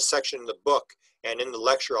I have a section in the book, and in the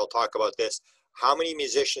lecture I'll talk about this. How many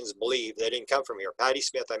musicians believe they didn't come from here? Patti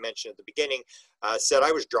Smith, I mentioned at the beginning, said,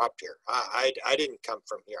 I was dropped here. I didn't come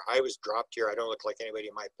from here. I was dropped here. I don't look like anybody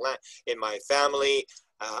in my family.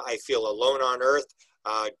 I feel alone on earth.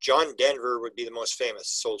 John Denver would be the most famous,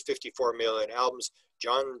 sold 54 million albums.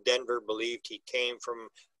 John Denver believed he came from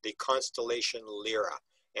the constellation Lyra.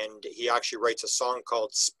 And he actually writes a song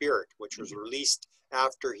called Spirit, which was released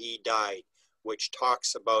after he died, which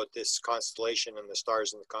talks about this constellation and the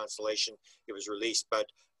stars in the constellation. It was released, but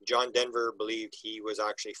John Denver believed he was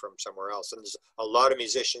actually from somewhere else. And there's a lot of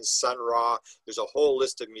musicians, Sun Ra, there's a whole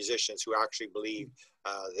list of musicians who actually believe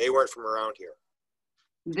they weren't from around here.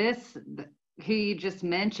 This, who you just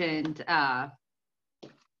mentioned,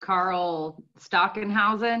 Carl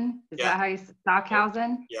Stockenhausen, is that how you,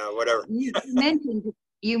 Stockhausen? Yeah, whatever.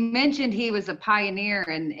 You mentioned he was a pioneer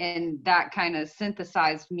in that kind of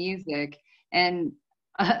synthesized music, and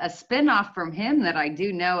a spinoff from him that I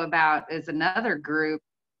do know about is another group.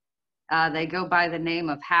 They go by the name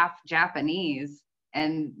of Half Japanese,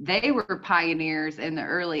 and they were pioneers in the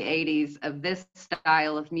early 80s of this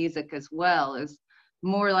style of music as well. It's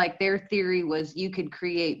more like their theory was you could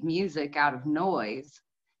create music out of noise.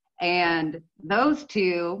 And those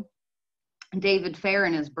two, David Fair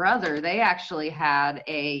and his brother, they actually had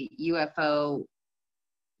a UFO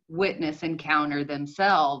witness encounter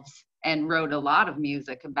themselves and wrote a lot of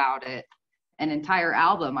music about it, an entire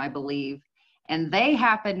album, I believe. And they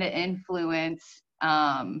happened to influence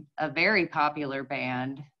a very popular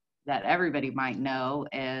band that everybody might know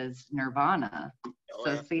as Nirvana.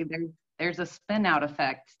 See, there's a spin out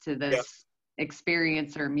effect to this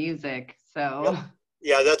experience or music. So.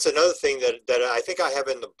 Yeah, that's another thing that I think I have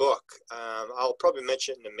in the book. I'll probably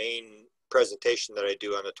mention it in the main presentation that I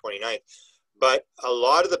do on the 29th. But a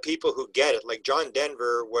lot of the people who get it, like John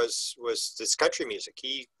Denver was this country music.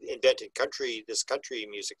 He invented this country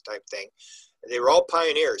music type thing. They were all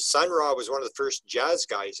pioneers. Sun Ra was one of the first jazz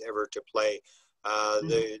guys ever to play.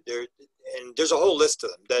 And there's a whole list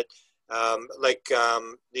of them that,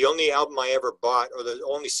 the only album I ever bought, or the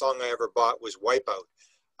only song I ever bought, was Wipeout.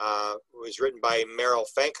 Was written by Merrill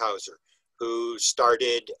Fankhauser, who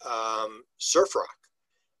started surf rock.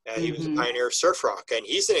 He was a pioneer of surf rock, and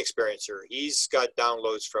he's an experiencer. He's got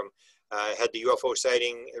downloads from, had the UFO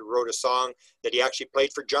sighting, wrote a song that he actually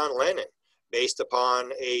played for John Lennon based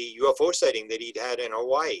upon a UFO sighting that he'd had in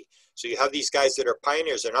Hawaii. So you have these guys that are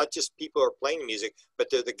pioneers. They're not just people who are playing music, but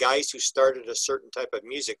they're the guys who started a certain type of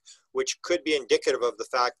music, which could be indicative of the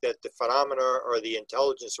fact that the phenomena or the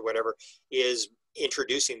intelligence or whatever is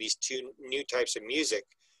introducing these two new types of music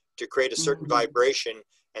to create a certain vibration.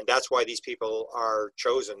 And that's why these people are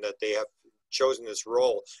chosen, that they have chosen this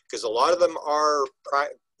role, because a lot of them are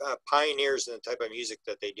pioneers in the type of music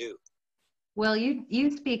that they do. Well,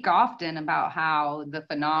 you speak often about how the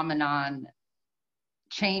phenomenon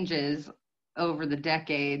changes over the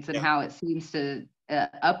decades and Yeah, how it seems to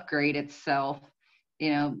upgrade itself. You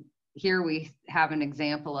know, here we have an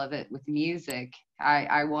example of it with music.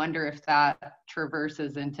 I wonder if that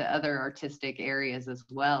traverses into other artistic areas as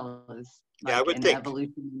well, as yeah, I like would an think.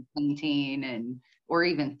 evolution in painting and or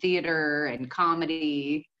even theater and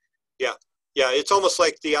comedy. Yeah, yeah, it's almost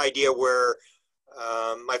like the idea where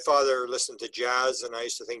my father listened to jazz, and I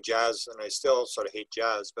used to think jazz, and I still sort of hate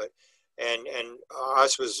jazz, but and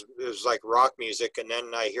us was it was like rock music, and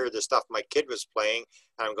then I hear the stuff my kid was playing,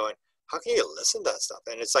 and I'm going, how can you listen to that stuff?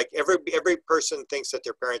 And it's like every person thinks that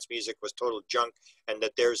their parents' music was total junk, and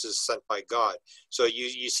that theirs is sent by God. So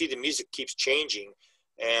you see the music keeps changing,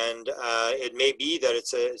 and it may be that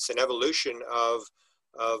it's an evolution of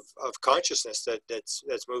consciousness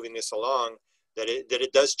that's moving this along, that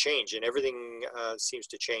it does change, and everything seems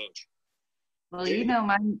to change. Well, you know,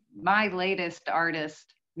 my latest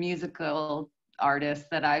musical artist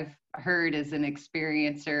that I've heard as an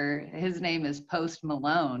experiencer, his name is Post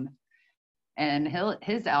Malone, and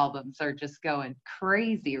his albums are just going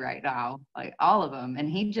crazy right now, like all of them. And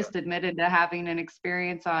he Yeah, just admitted to having an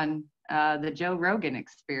experience on the Joe Rogan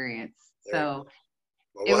Experience. there you go. So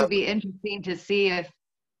Well, it we'll would have be interesting to see if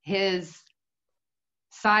his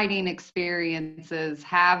sighting experiences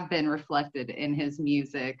have been reflected in his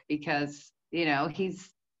music, because you know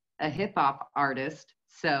he's a hip hop artist,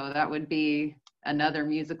 so that would be another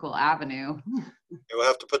musical avenue. we'll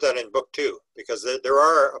have to put that in book two, because there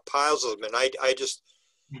are piles of them, and I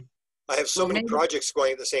have so Well, many maybe. projects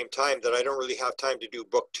going at the same time that I don't really have time to do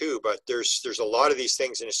book two. But there's a lot of these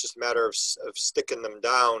things, and it's just a matter of sticking them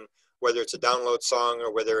down, whether it's a download song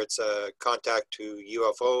or whether it's a contact to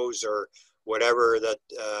UFOs or whatever. That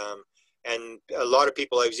and a lot of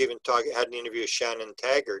people, I was even talking, had an interview with Shannon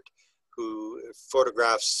Taggart, who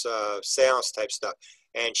photographs seance type stuff,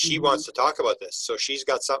 and she Mhm. wants to talk about this. So she's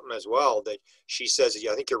got something as well that she says,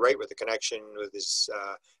 yeah, I think you're right with the connection with his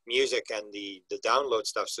music and the download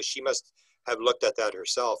stuff. So she must have looked at that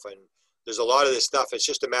herself. And there's a lot of this stuff. It's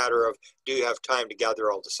just a matter of, do you have time to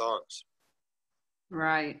gather all the songs?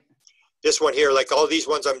 Right. This one here, like all these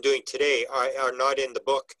ones I'm doing today, are not in the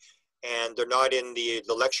book, and they're not in the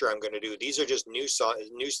lecture I'm going to do. These are just new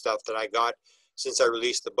stuff that I got since I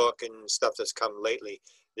released the book, and stuff that's come lately.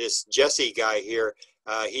 This Jesse guy here,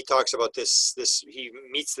 he talks about he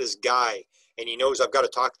meets this guy, and he knows, I've got to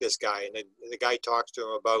talk to this guy. And the guy talks to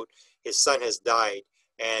him about his son has died,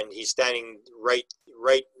 and he's standing right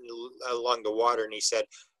along the water, and he said,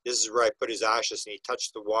 this is where I put his ashes, and he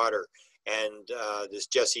touched the water. And this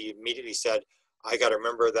Jesse immediately said, I got to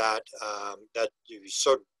remember that. That he was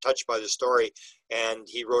so touched by the story, and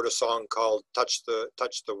he wrote a song called "Touch the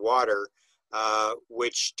Water,"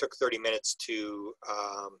 which took 30 minutes to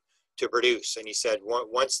produce. And he said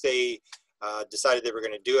once they decided they were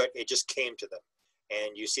going to do it, it just came to them.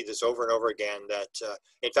 And you see this over and over again. That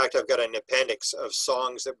in fact, I've got an appendix of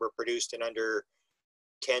songs that were produced in under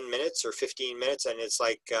 10 minutes or 15 minutes, and it's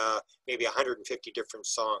like maybe 150 different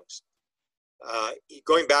songs.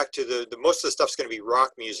 Going back to the most of the stuff's going to be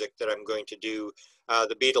rock music that I'm going to do.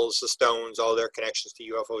 The Beatles, the Stones, all their connections to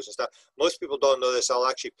UFOs and stuff. Most people don't know this. I'll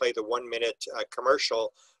actually play the 1 minute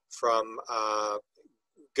commercial from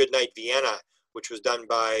Goodnight Vienna, which was done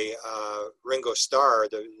by Ringo Starr,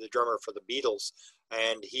 the drummer for the Beatles.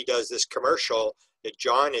 And he does this commercial that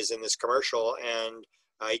John is in this commercial, and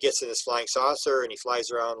he gets in this flying saucer, and he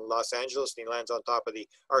flies around Los Angeles, and he lands on top of the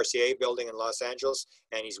RCA building in Los Angeles,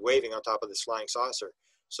 and he's waving on top of this flying saucer.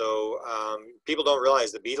 So people don't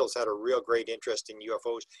realize the Beatles had a real great interest in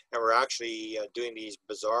UFOs, and were actually doing these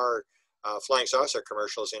bizarre flying saucer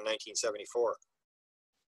commercials in 1974.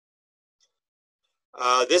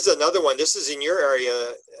 This is another one. This is in your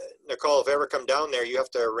area, Nicole. If I ever come down there, you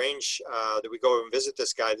have to arrange that we go and visit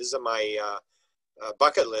this guy. This is on my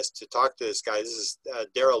bucket list, to talk to this guy. This is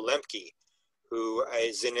Daryl Lemke, who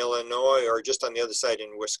is in Illinois, or just on the other side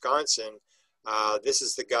in Wisconsin. This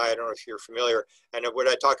is the guy, I don't know if you're familiar. And when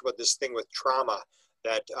I talk about this thing with trauma,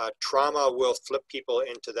 that trauma will flip people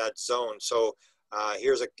into that zone. So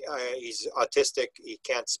he's autistic. He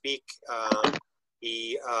can't speak.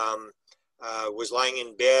 He was lying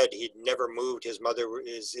in bed. He'd never moved. His mother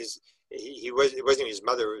it wasn't his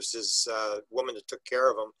mother. It was his woman that took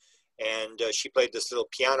care of him. And she played this little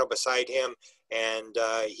piano beside him, and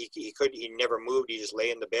he never moved. He just lay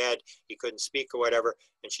in the bed. He couldn't speak or whatever.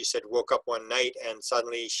 And she said, woke up one night, and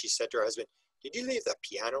suddenly she said to her husband, did you leave the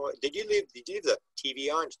piano? Did you leave the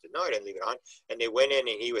TV on? She said, no, I didn't leave it on. And they went in,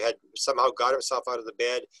 and he had somehow got himself out of the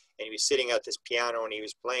bed, and he was sitting at this piano, and he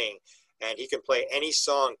was playing. and he can play any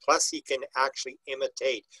song. Plus, he can actually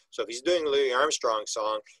imitate. So if he's doing a Louis Armstrong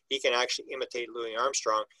song, he can actually imitate Louis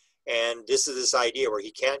Armstrong. And this is this idea where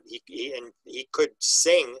he can't, he could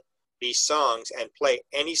sing these songs and play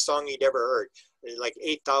any song he'd ever heard, like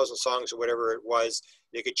 8,000 songs or whatever it was.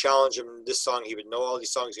 They could challenge him this song. He would know all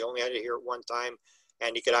these songs. He only had to hear it one time,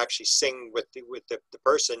 and he could actually sing with the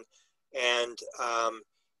person. And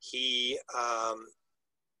he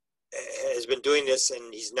has been doing this,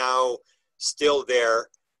 and he's now still there.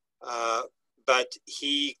 But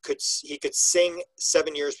he could sing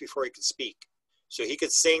 7 years before he could speak. So he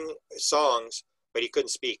could sing songs, but he couldn't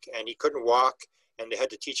speak, and he couldn't walk, and they had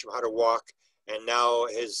to teach him how to walk. And now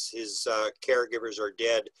his caregivers are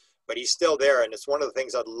dead, but he's still there, and it's one of the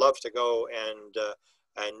things I'd love to go and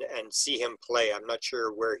see him play. I'm not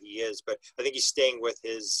sure where he is, but I think he's staying with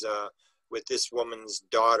his with this woman's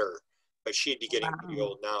daughter, but she'd be getting pretty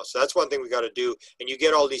old now. So that's one thing we got to do. And you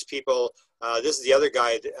get all these people. This is the other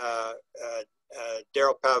guy,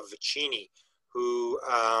 Daryl Pavicini, who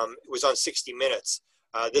was on 60 Minutes.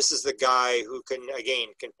 This is the guy who can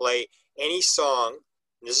play any song.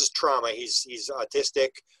 And this is trauma. He's autistic,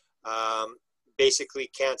 basically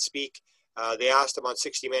can't speak. They asked him on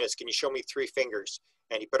 60 Minutes, can you show me 3 fingers?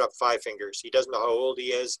 And he put up 5 fingers. He doesn't know how old he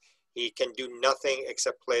is. He can do nothing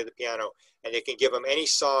except play the piano. And they can give him any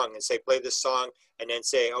song and say, play this song, and then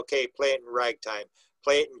say, okay, play it in ragtime,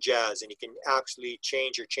 play it in jazz. And he can absolutely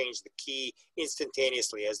change the key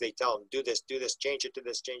instantaneously as they tell him, do this, change it to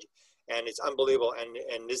this, change it. And it's unbelievable.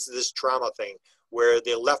 And this is this trauma thing where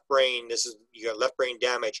the left brain, you got left brain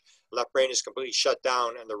damage, left brain is completely shut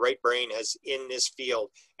down, and the right brain has in this field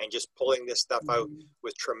and just pulling this stuff out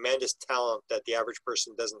with tremendous talent that the average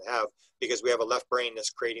person doesn't have, because we have a left brain that's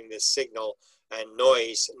creating this signal and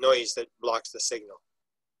noise that blocks the signal.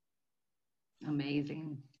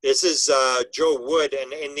 Amazing. This is Joe Wood,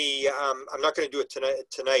 and in the I'm not going to do it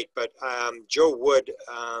tonight, but Joe Wood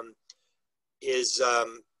is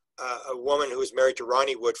a woman who was married to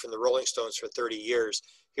Ronnie Wood from the Rolling Stones for 30 years.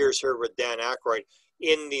 Here's her with Dan Aykroyd.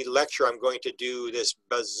 In the lecture, I'm going to do this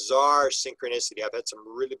bizarre synchronicity. I've had some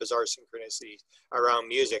really bizarre synchronicities around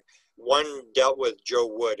music. One dealt with Joe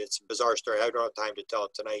Wood. It's a bizarre story. I don't have time to tell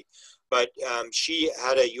it tonight. But she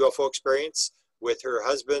had a UFO experience with her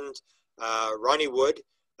husband, Ronnie Wood.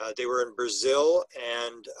 They were in Brazil,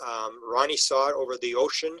 and Ronnie saw it over the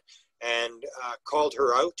ocean and called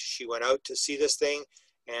her out. She went out to see this thing,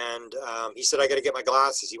 and he said, I got to get my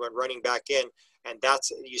glasses. He went running back in. And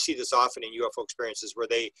you see this often in UFO experiences where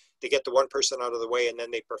they get the one person out of the way and then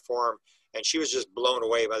they perform. And she was just blown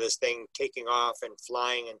away by this thing taking off and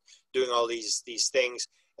flying and doing all these things.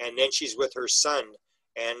 And then she's with her son,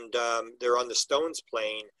 and they're on the Stones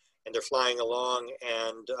plane, and they're flying along,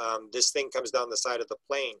 and this thing comes down the side of the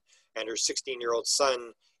plane, and her 16-year-old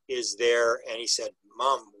son is there, and he said,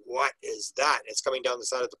 Mom, what is that? It's coming down the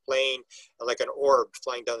side of the plane, like an orb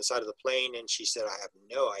flying down the side of the plane. And she said, I have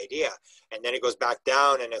no idea. And then it goes back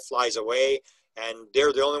down and it flies away, and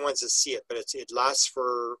they're the only ones that see it, but it lasts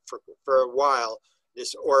for a while,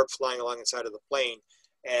 this orb flying along inside of the plane.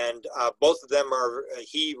 And both of them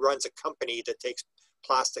he runs a company that takes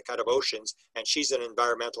plastic out of oceans, and she's an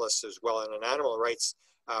environmentalist as well, and an animal rights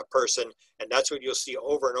person. And that's what you'll see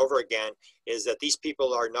over and over again, is that these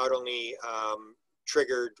people are not only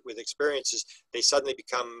triggered with experiences, they suddenly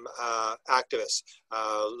become activists.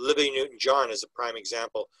 Libby Newton-John is a prime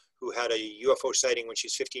example, who had a UFO sighting when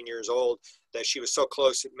she's 15 years old that she was so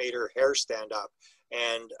close it made her hair stand up.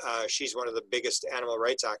 And she's one of the biggest animal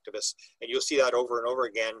rights activists. And you'll see that over and over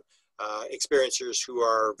again. Experiencers who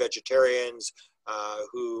are vegetarians,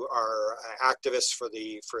 who are activists for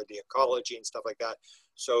the ecology and stuff like that.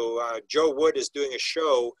 So Joe Wood is doing a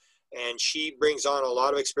show, and she brings on a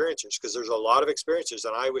lot of experiencers, because there's a lot of experiencers,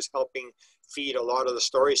 and I was helping feed a lot of the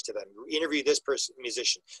stories to them. Interview this person,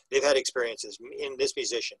 musician. They've had experiences in this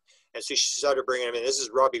musician. And so she started bringing them in. This is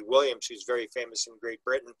Robbie Williams, who's very famous in Great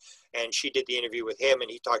Britain. And she did the interview with him, and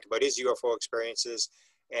he talked about his UFO experiences.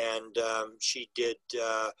 And she did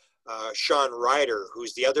Sean Ryder,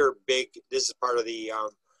 who's the other big, this is part of the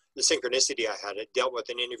synchronicity I had. It dealt with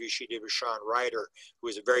an interview she did with Sean Ryder, who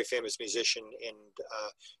is a very famous musician, and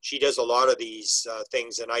she does a lot of these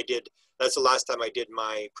things. And that's the last time I did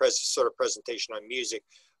my sort of presentation on music.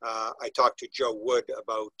 I talked to Joe Wood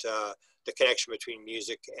about the connection between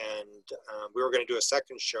music, and we were going to do a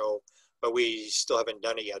second show, but we still haven't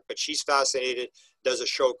done it yet. But she's fascinated, does a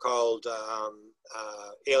show called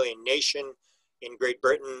Alien Nation in Great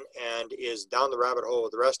Britain, and is down the rabbit hole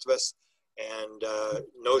with the rest of us, and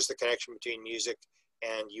knows the connection between music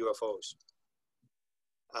and UFOs.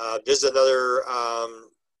 This is another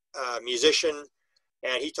musician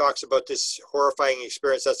And he talks about this horrifying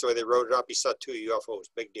experience. That's the way they wrote it up. He saw 2 UFOs,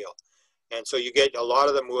 big deal. And so you get a lot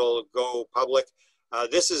of them will go public.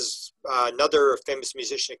 This is another famous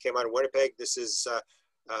musician that came out of Winnipeg. This is,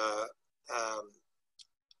 I'm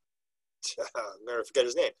going to forget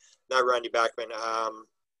his name, not Randy Bachman.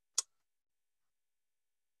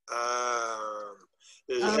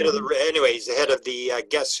 The head of the, anyway, he's the head of the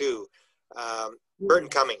Guess Who, Burton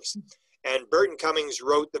Cummings. And Burton Cummings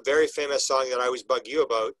wrote the very famous song that I always bug you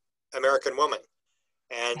about, American Woman.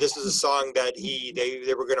 And this is a song that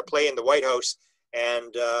they were going to play in the White House,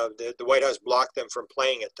 and the White House blocked them from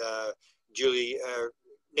playing it. Julie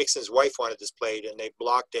Nixon's wife wanted this played, and they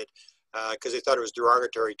blocked it because they thought it was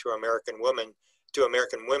derogatory to American women.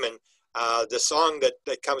 The song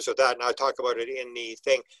that comes with that, and I talk about it in the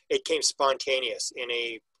thing, it came spontaneous in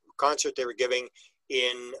a concert they were giving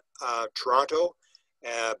in Toronto.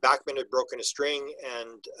 Bachman had broken a string,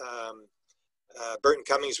 and Burton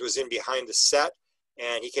Cummings was in behind the set,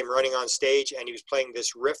 and he came running on stage, and he was playing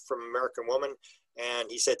this riff from American Woman, and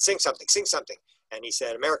he said, sing something, sing something. And he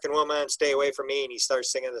said, American Woman, stay away from me, and he started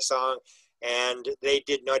singing the song, and they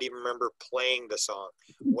did not even remember playing the song.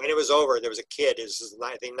 When it was over, there was a kid, this is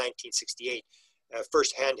I think 1968,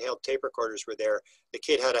 first handheld tape recorders were there. The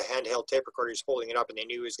kid had a handheld tape recorder, he was holding it up, and they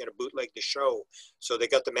knew he was going to bootleg the show. So they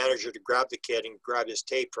got the manager to grab the kid and grab his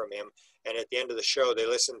tape from him. And at the end of the show, they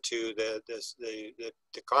listened to the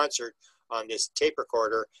concert on this tape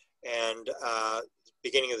recorder. And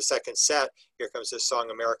beginning of the second set, here comes this song,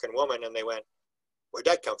 American Woman. And they went, where'd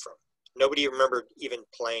that come from? Nobody remembered even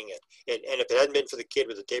playing it. And if it hadn't been for the kid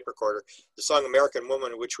with the tape recorder, the song American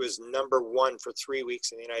Woman, which was #1 for 3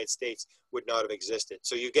 weeks in the United States, would not have existed.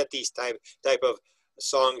 So you get these type of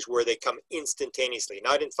songs where they come instantaneously,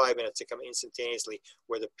 not in 5 minutes, they come instantaneously,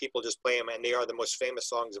 where the people just play them, and they are the most famous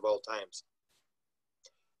songs of all times.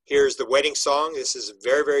 Here's the wedding song. This is a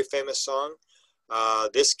very, very famous song.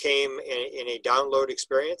 This came in a download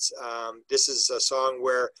experience. This is a song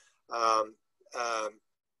where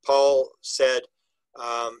Paul said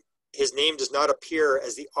his name does not appear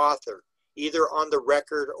as the author, either on the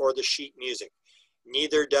record or the sheet music.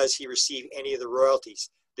 Neither does he receive any of the royalties.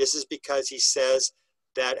 This is because he says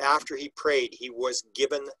that after he prayed, he was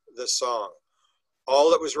given the song.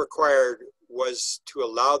 All that was required was to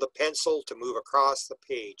allow the pencil to move across the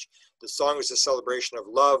page. The song is a celebration of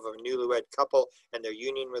love of a newlywed couple and their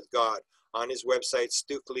union with God. On his website,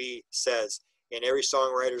 Stukely says, in every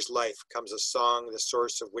songwriter's life comes a song, the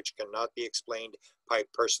source of which cannot be explained by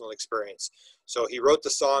personal experience. So he wrote the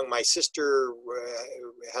song. My sister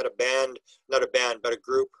had a band, not a band, but a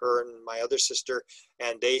group, her and my other sister,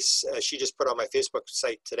 and she just put on my Facebook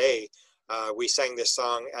site today, we sang this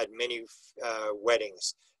song at many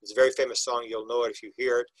weddings. It's a very famous song. You'll know it if you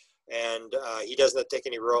hear it. And he does not take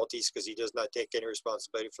any royalties because he does not take any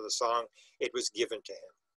responsibility for the song. It was given to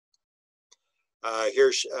him.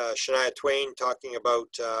 Here's Shania Twain talking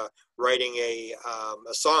about writing a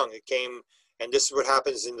song that came, and this is what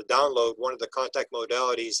happens in the download. One of the contact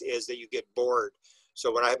modalities is that you get bored. So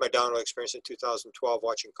when I had my download experience in 2012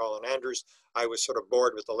 watching Colin Andrews, I was sort of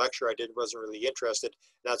bored with the lecture. I wasn't really interested.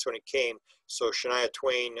 That's when it came. So Shania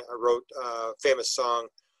Twain wrote a famous song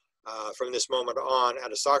from this moment on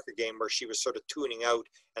at a soccer game where she was sort of tuning out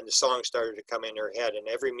and the song started to come in her head. And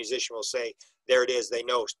every musician will say, there it is, they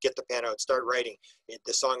know, get the pen out, start writing.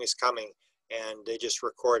 The song is coming, and they just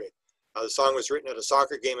record it. The song was written at a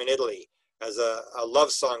soccer game in Italy as a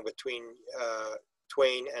love song between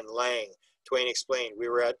Twain and Lang. Twain explained, we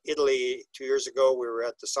were at Italy 2 years ago, we were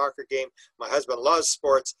at the soccer game. My husband loves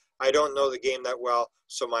sports. I don't know the game that well,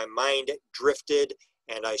 so my mind drifted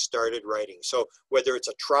and I started writing. So whether it's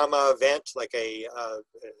a trauma event, like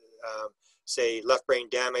say left brain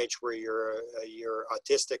damage where you're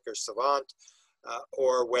autistic or savant,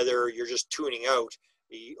 or whether you're just tuning out,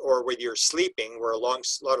 or whether you're sleeping, where a lot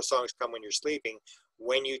of songs come when you're sleeping,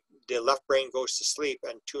 when the left brain goes to sleep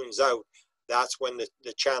and tunes out, that's when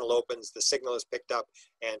the channel opens, the signal is picked up,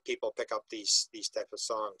 and people pick up these type of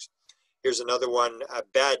songs. Here's another one, A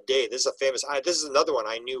Bad Day. This is a famous, this is another one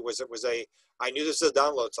I knew I knew this was a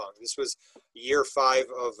download song. This was year 5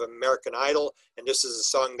 of American Idol, and this is a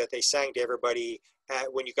song that they sang to everybody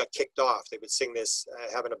when you got kicked off. They would sing this,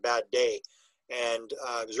 having a bad day. And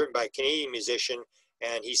it was written by a Canadian musician,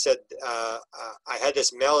 and he said, I had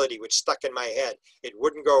this melody which stuck in my head. It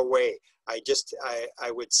wouldn't go away. I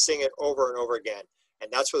would sing it over and over again.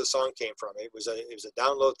 And that's where the song came from. It was a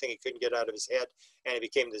download thing he couldn't get out of his head, and it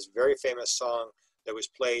became this very famous song that was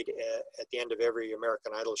played at the end of every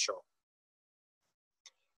American Idol show.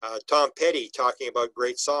 Tom Petty talking about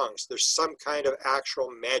great songs. There's some kind of actual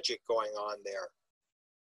magic going on there.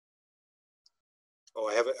 Oh,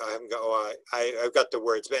 I haven't got. Oh, I've got the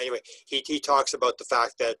words, but anyway, he talks about the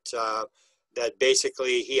fact that that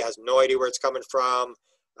basically he has no idea where it's coming from,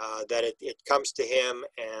 that it comes to him,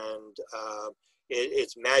 and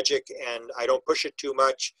it's magic, and I don't push it too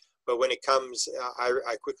much, but when it comes,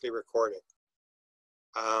 I quickly record it.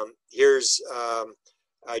 Here's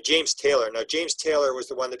James Taylor. Now, James Taylor was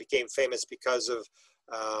the one that became famous because of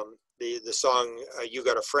the song "You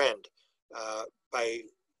Got a Friend" by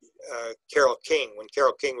Carole King. When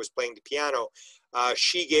Carole King was playing the piano,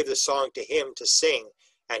 she gave the song to him to sing,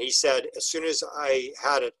 and he said, as soon as I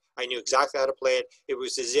had it, I knew exactly how to play it. It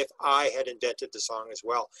was as if I had invented the song as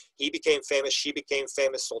well. He became famous, she became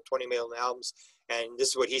famous, sold 20 million albums, and this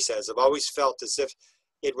is what he says: I've always felt as if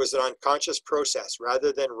it was an unconscious process.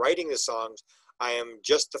 Rather than writing the songs, I am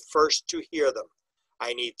just the first to hear them.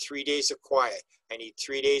 I need 3 days of quiet. I need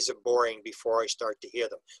 3 days of boring before I start to hear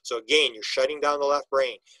them. So again, you're shutting down the left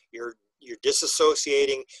brain. You're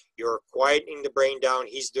disassociating. You're quietening the brain down.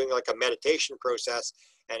 He's doing like a meditation process.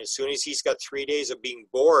 And as soon as he's got 3 days of being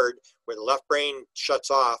bored, where the left brain shuts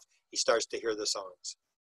off, he starts to hear the songs.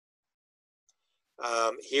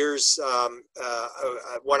 Here's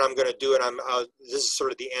what I'm going to do, and this is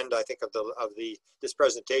sort of the end, I think, of this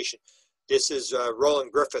presentation. This is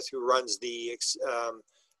Roland Griffith, who runs the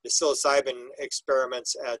psilocybin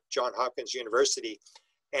experiments at Johns Hopkins University,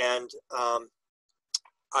 and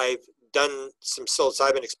I've done some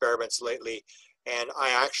psilocybin experiments lately, and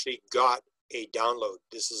I actually got a download.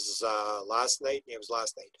 This is last night. It was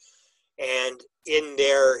last night, and in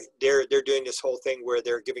there, they're doing this whole thing where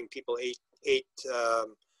they're giving people eight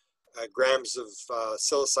grams of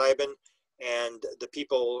psilocybin, and the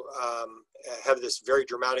people have this very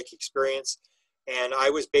dramatic experience. And I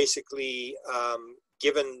was basically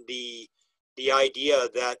given the idea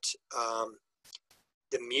that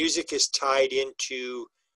the music is tied into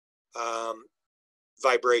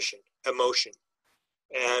vibration, emotion,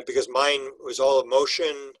 and because mine was all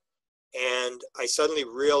emotion, and I suddenly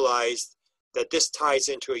realized that this ties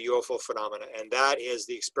into a UFO phenomena, and that is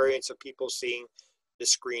the experience of people seeing the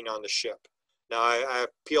screen on the ship. Now, I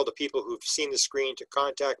appeal to people who've seen the screen to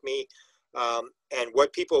contact me, and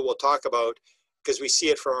what people will talk about, because we see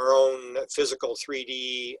it from our own physical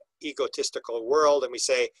 3D egotistical world, and we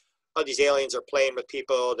say, oh, these aliens are playing with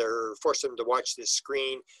people, they're forcing them to watch this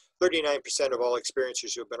screen. 39% of all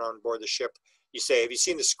experiencers who have been on board the ship, you say, have you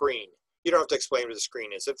seen the screen? You don't have to explain what the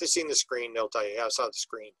screen is. If they've seen the screen, they'll tell you, yeah, I saw the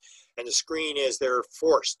screen. And the screen is they're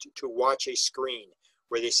forced to watch a screen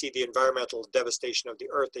where they see the environmental devastation of the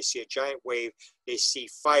earth. They see a giant wave. They see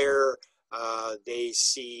fire. They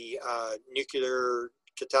see nuclear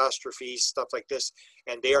catastrophes, stuff like this.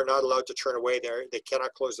 And they are not allowed to turn away. They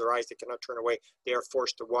cannot close their eyes. They cannot turn away. They are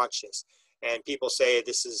forced to watch this. And people say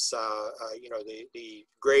this is, you know, the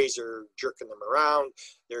Greys are jerking them around.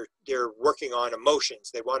 They're working on emotions.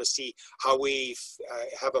 They want to see how we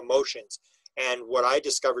have emotions. And what I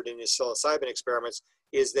discovered in the psilocybin experiments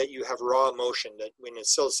is that you have raw emotion. That when in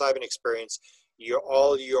psilocybin experience,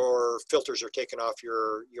 all your filters are taken off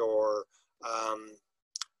your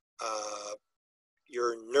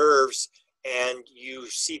nerves, and you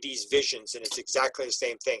see these visions, and it's exactly the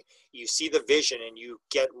same thing. You see the vision and you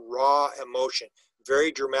get raw emotion,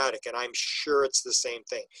 very dramatic, and I'm sure it's the same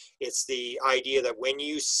thing. It's the idea that when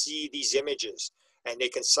you see these images and they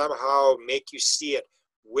can somehow make you see it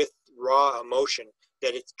with raw emotion,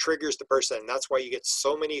 that it triggers the person. And that's why you get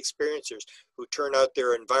so many experiencers who turn out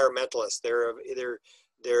they're environmentalists, they're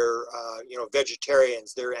you know,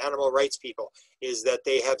 vegetarians, they're animal rights people, is that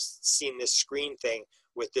they have seen this screen thing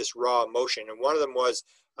with this raw emotion. And one of them was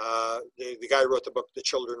the guy who wrote the book The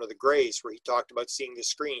Children of the Greys, where he talked about seeing the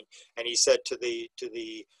screen, and he said to the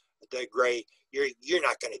Grey, you're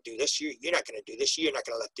not going to do this, you're not going to do this, you're not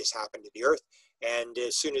going to let this happen to the earth. And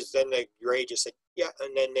as soon as then the Grey just said yeah,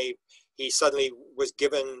 and then he suddenly was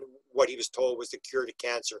given what he was told was the cure to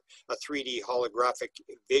cancer, a 3D holographic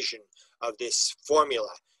vision of this formula.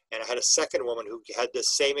 And I had a second woman who had the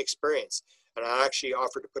same experience. And I actually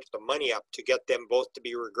offered to put the money up to get them both to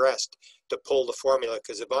be regressed, to pull the formula,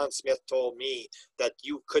 because Yvonne Smith told me that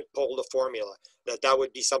you could pull the formula, that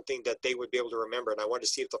would be something that they would be able to remember. And I wanted to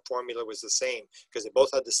see if the formula was the same, because they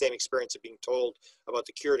both had the same experience of being told about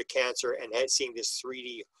the cure to cancer and had seeing this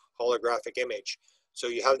 3D holographic image. So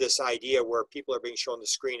you have this idea where people are being shown the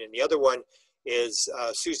screen. And the other one is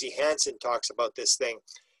Susie Hansen talks about this thing.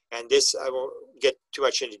 And this, I won't get too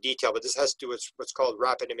much into detail, but this has to do with what's called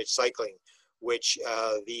rapid image cycling, which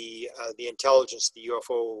the intelligence, the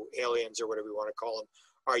UFO aliens or whatever you want to call them,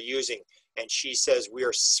 are using. And she says, we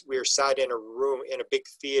are sat in a room, in a big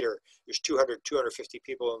theater. There's 250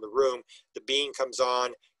 people in the room. The being comes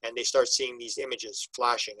on and they start seeing these images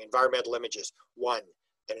flashing, environmental images, one,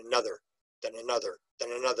 then another, then another,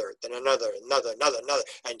 then another, then another.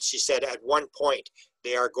 And she said at one point,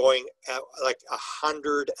 they are going at like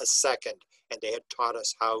 100 a second. And they had taught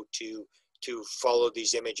us how to follow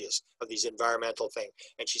these images of these environmental things.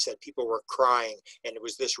 And she said people were crying and it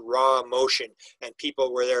was this raw emotion and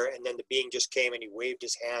people were there, and then the being just came and he waved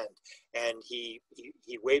his hand, and he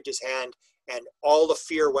waved his hand and all the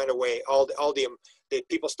fear went away. All the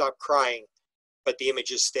people stopped crying, but the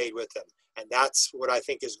images stayed with them. And that's what I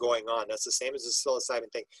think is going on. That's the same as the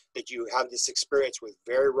psilocybin thing, that you have this experience with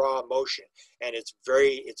very raw emotion, and it's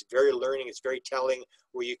very learning, it's very telling,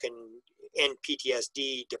 where you can end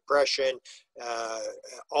PTSD, depression,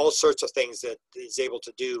 all sorts of things that is able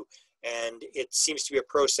to do. And it seems to be a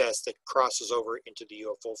process that crosses over into the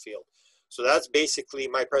UFO field. So that's basically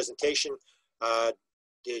my presentation.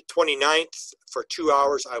 The 29th, for 2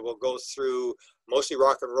 hours, I will go through mostly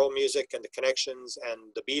rock and roll music and the connections and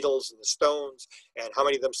the Beatles and the Stones and how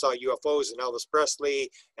many of them saw UFOs and Elvis Presley.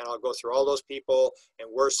 And I'll go through all those people and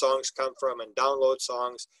where songs come from and download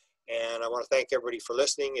songs. And I want to thank everybody for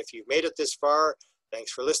listening. If you've made it this far,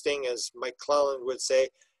 thanks for listening, as Mike Clelland would say.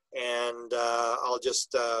 And I'll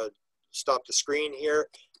just stop the screen here.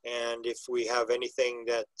 And if we have anything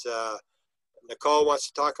that Nicole wants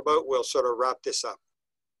to talk about, we'll sort of wrap this up.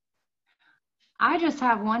 I just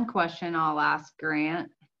have one question I'll ask Grant.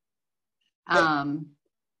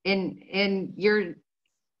 In your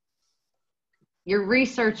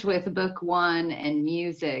research with book one and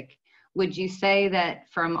music, would you say that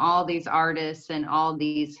from all these artists and all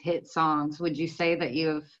these hit songs, would you say that you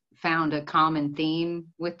have found a common theme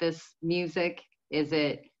with this music? Is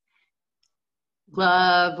it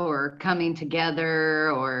love or coming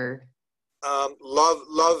together or?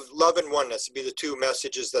 Love and oneness would be the two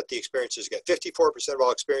messages that the experiencers get. 54% of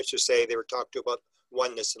all experiencers say they were talked to about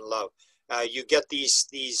oneness and love. You get these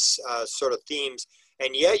sort of themes,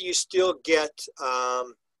 and yet you still get,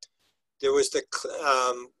 there was the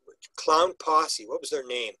Clown Posse. What was their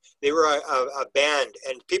name? They were a band,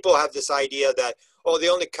 and people have this idea that, oh, they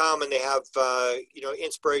only come and they have,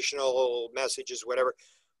 inspirational messages, whatever.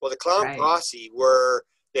 Well, the Clown Posse were,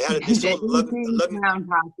 they sold 11 Clown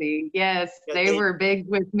Posse. Yes, yeah, they were big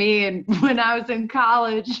with me and when I was in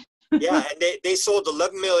college. Yeah, and they sold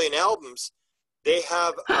 11 million albums. They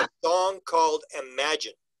have a song called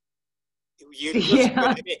Imagine.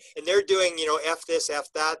 And they're doing, F this, F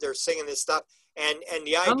that. They're singing this stuff. And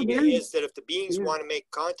the idea is that if the beings want to make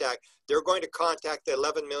contact, they're going to contact the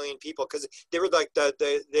 11 million people, because they were like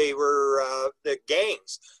the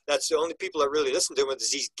gangs. That's the only people that really listen to them,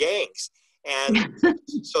 is these gangs. And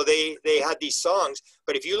so they had these songs.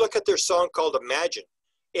 But if you look at their song called Imagine,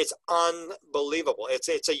 it's unbelievable. It's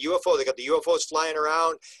a UFO. They got the UFOs flying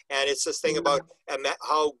around, and it's this thing about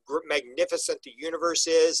how magnificent the universe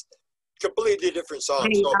is. Completely different song.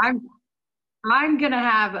 Hey, so, I'm gonna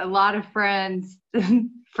have a lot of friends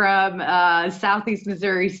from Southeast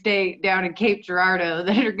Missouri State down in Cape Girardeau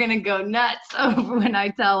that are gonna go nuts over when I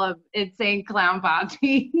tell them Insane Clown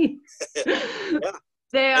Posse. Yeah.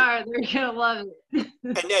 They're gonna love it.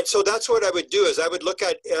 And so that's what I would do, is I would look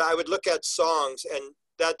at songs, and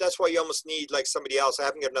that's why you almost need like somebody else. I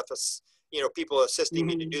haven't got enough people assisting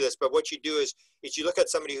me to do this, but what you do is you look at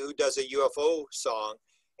somebody who does a UFO song,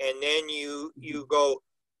 and then you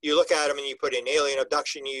look at them and you put in alien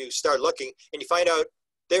abduction, you start looking and you find out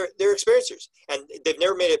they're experiencers and they've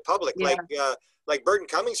never made it public. Yeah. Like Burton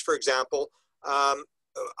Cummings, for example.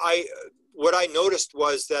 What I noticed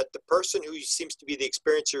was that the person who seems to be the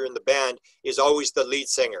experiencer in the band is always the lead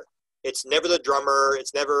singer. It's never the drummer.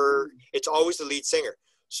 It's always the lead singer.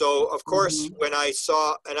 So of course, when I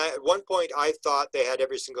saw, at one point I thought they had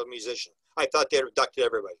every single musician. I thought they had abducted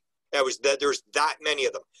everybody. There's that many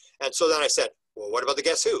of them. And so then I said, well, what about the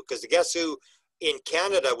Guess Who? Because the Guess Who in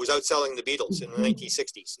Canada was outselling the Beatles in the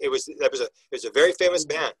 1960s. It was a very famous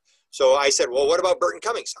band. So I said, well, what about Burton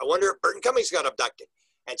Cummings? I wonder if Burton Cummings got abducted.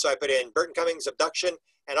 And so I put in Burton Cummings abduction,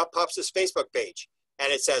 and up pops his Facebook page.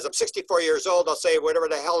 And it says, I'm 64 years old. I'll say whatever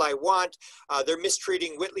the hell I want. They're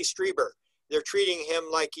mistreating Whitley Strieber. They're treating him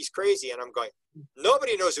like he's crazy. And I'm going,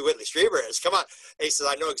 nobody knows who Whitley Strieber is. Come on. And he says,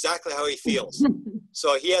 I know exactly how he feels.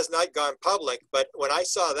 So he has not gone public. But when I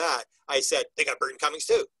saw that, I said, they got Burton Cummings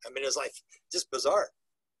too. I mean, it's like just bizarre.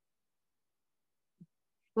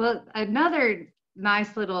 Well, another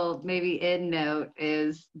nice little maybe end note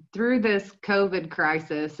is, through this COVID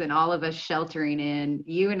crisis and all of us sheltering in,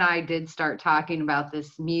 you and I did start talking about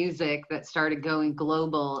this music that started going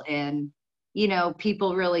global, and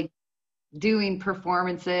people really doing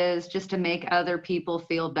performances just to make other people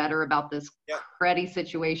feel better about this cruddy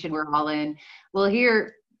situation we're all in. Well,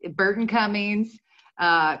 here, Burton Cummings,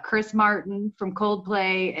 Chris Martin from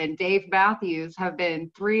Coldplay, and Dave Matthews have been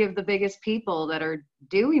three of the biggest people that are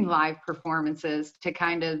doing live performances to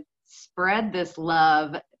kind of spread this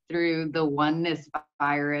love through the oneness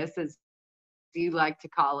virus, as you like to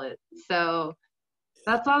call it. So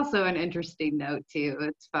that's also an interesting note too.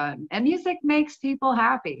 It's fun. And music makes people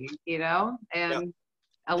happy, you know, and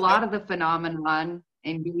a lot of the phenomenon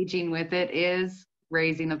engaging with it is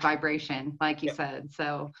raising the vibration, like you said.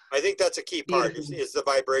 So I think that's a key part is the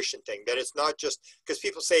vibration thing, that it's not just because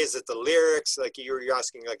people say, is it the lyrics? Like you're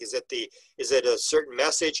asking, like, is it a certain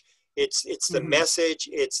message? It's the message.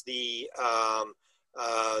 It's the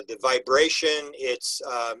vibration. It's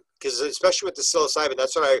because especially with the psilocybin,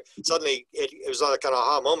 that's what I suddenly, it was on a kind of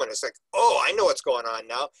aha moment. It's like, oh, I know what's going on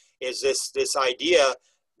now, is this idea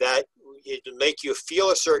that it'll make you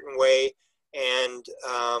feel a certain way. And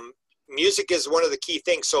music is one of the key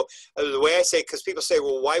things. So the way I say, because people say,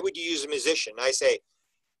 well, why would you use a musician? I say,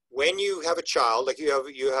 when you have a child, like you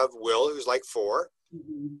have Will, who's like 4,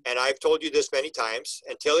 and I've told you this many times,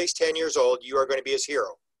 until he's 10 years old, you are going to be his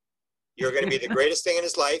hero. You're going to be the greatest thing in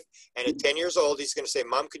his life. And at 10 years old, he's going to say,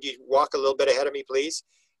 Mom, could you walk a little bit ahead of me, please?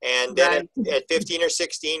 And then at 15 or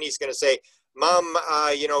 16, he's going to say, Mom,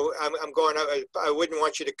 you know, I'm going, I wouldn't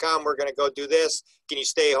want you to come. We're going to go do this. Can you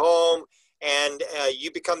stay home? And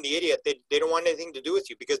you become the idiot. They don't want anything to do with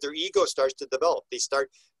you because their ego starts to develop. They start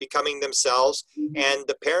becoming themselves. And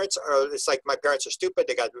the parents are, it's like, my parents are stupid.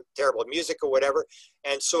 They got terrible music or whatever.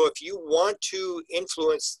 And so if you want to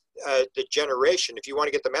influence the generation, if you want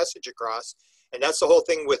to get the message across, and that's the whole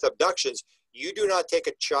thing with abductions, you do not take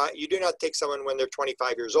a child, you do not take someone when they're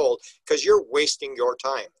 25 years old, because you're wasting your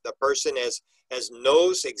time. The person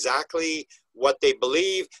knows exactly what they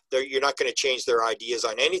believe. You're not going to change their ideas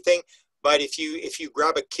on anything. But if you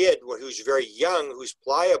grab a kid who's very young, who's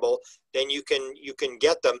pliable, then you can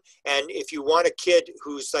get them. And if you want a kid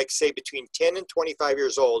who's like, say, between 10 and 25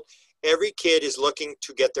 years old, every kid is looking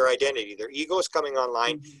to get their identity. Their ego is coming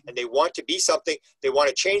online and they want to be something. They want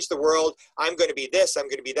to change the world. I'm going to be this, I'm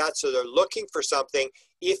going to be that. So they're looking for something.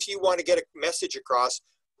 If you want to get a message across,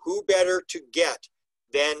 who better to get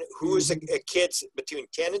than who is a kid between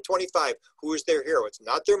 10 and 25, who is their hero? It's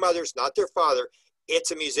not their mother, it's not their father,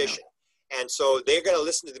 it's a musician. And so they're going to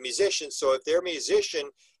listen to the musician. So if their musician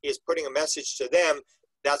is putting a message to them,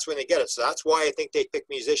 that's when they get it. So that's why I think they pick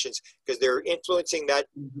musicians, because they're influencing that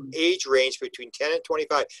age range between 10 and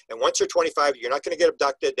 25. And once you're 25, you're not going to get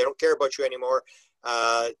abducted. They don't care about you anymore.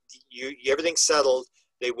 Everything's settled.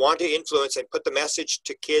 They want to influence and put the message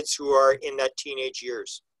to kids who are in that teenage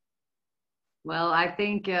years. Well, I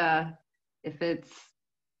think if it's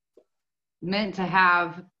meant to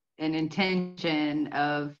have an intention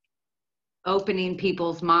of opening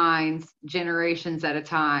people's minds generations at a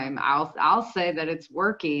time, I'll say that it's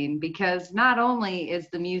working, because not only is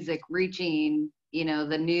the music reaching, you know,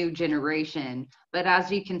 the new generation, but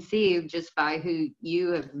as you can see just by who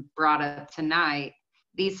you have brought up tonight,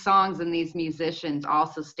 these songs and these musicians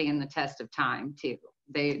also stand the test of time too.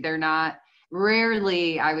 They're not,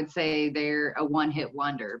 rarely I would say they're a one-hit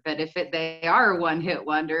wonder, but if they are a one-hit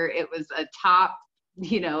wonder, it was a top,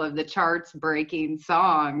 you know, of the charts breaking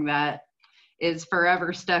song that is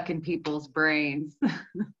forever stuck in people's brains.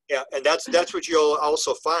 Yeah, and that's what you'll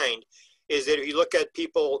also find, is that if you look at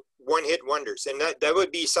people, one-hit wonders, and that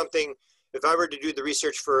would be something, if I were to do the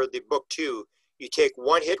research for the book too, you take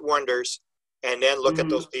one-hit wonders and then look at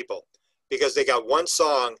those people, because they got one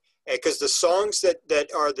song, because the songs that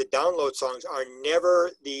are the download songs are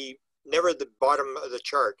never the bottom of the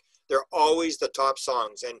chart. They're always the top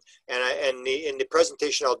songs. And in the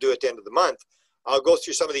presentation I'll do at the end of the month, I'll go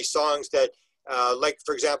through some of these songs that, like,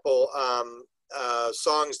 for example,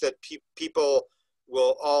 songs that people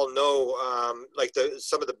will all know, like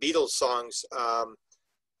some of the Beatles songs.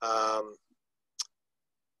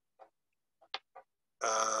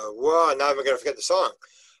 Well, now I'm going to forget the song.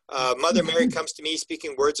 Mother Mary comes to me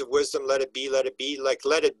speaking words of wisdom, let it be, like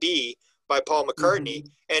Let It Be by Paul McCartney.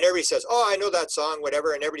 And everybody says, oh, I know that song,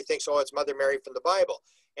 whatever. And everybody thinks, oh, it's Mother Mary from the Bible.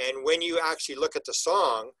 And when you actually look at the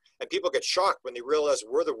song, and people get shocked when they realize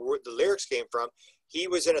where the lyrics came from, he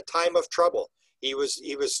was in a time of trouble. He was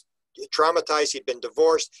traumatized. He'd been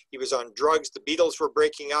divorced. He was on drugs. The Beatles were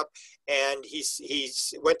breaking up, and he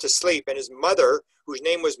went to sleep. And his mother, whose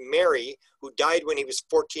name was Mary, who died when he was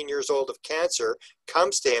 14 years old of cancer,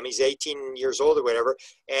 comes to him. He's 18 years old or whatever.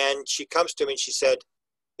 And she comes to him and she said,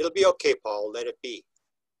 it'll be okay, Paul, let it be.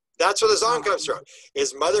 That's where the song comes from.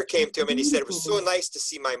 His mother came to him and he said, it was so nice to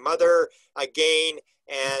see my mother again.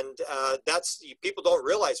 And that's, people don't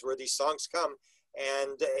realize where these songs come.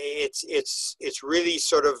 And it's really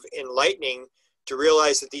sort of enlightening to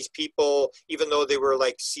realize that these people, even though they were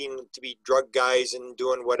like seen to be drug guys and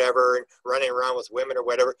doing whatever and running around with women or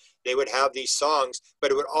whatever, they would have these songs, but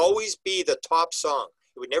it would always be the top song.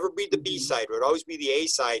 It would never be the B side. It would always be the A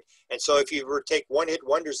side. And so if you were to take one hit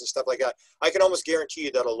wonders and stuff like that, I can almost guarantee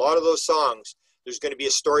you that a lot of those songs, there's going to be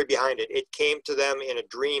a story behind it. It came to them in a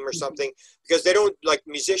dream or something, because they don't, like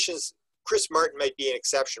musicians, Chris Martin might be an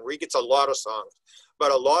exception where he gets a lot of songs,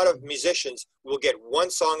 but a lot of musicians will get one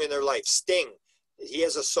song in their life. Sting, he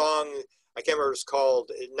has a song, I can't remember what it's called,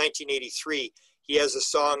 in 1983. He has a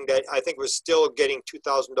song that I think was still getting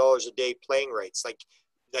 $2,000 a day playing rates, like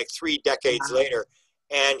 3 decades later.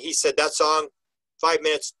 And he said that song, 5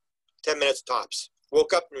 minutes, 10 minutes tops.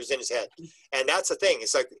 Woke up and it was in his head. And that's the thing.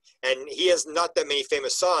 It's like, and he has not that many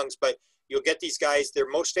famous songs, but you'll get these guys, their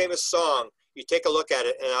most famous song, you take a look at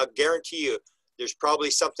it, and I'll guarantee you there's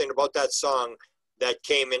probably something about that song that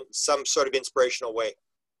came in some sort of inspirational way.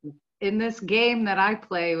 In this game that I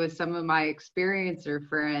play with some of my experiencer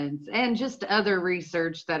friends, and just other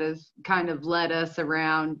research that has kind of led us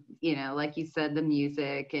around, you know, like you said, the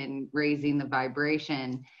music and raising the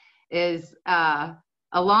vibration, is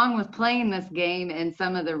along with playing this game and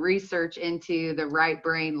some of the research into the right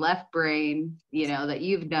brain, left brain, you know, that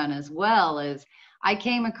you've done as well, is I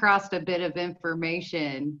came across a bit of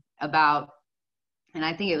information about, and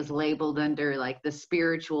I think it was labeled under like the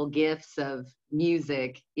spiritual gifts of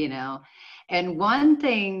music, you know. And one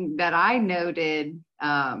thing that I noted,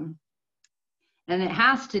 and it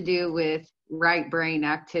has to do with right brain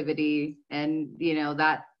activity and, you know,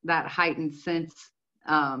 that heightened sense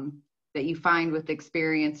that you find with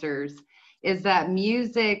experiencers, is that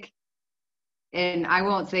music, and I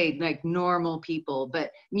won't say like normal people,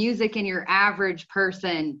 but music in your average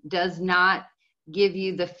person does not give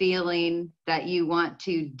you the feeling that you want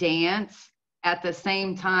to dance at the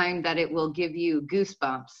same time that it will give you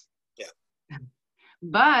goosebumps. Yeah.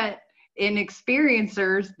 But in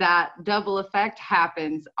experiencers, that double effect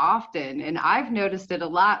happens often. And I've noticed it a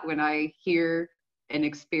lot when I hear an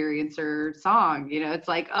experiencer song. You know, it's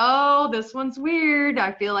like, oh, this one's weird.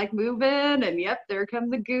 I feel like moving, and yep, there come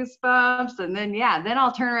the goosebumps. And then, yeah, then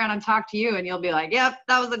I'll turn around and talk to you and you'll be like, yep,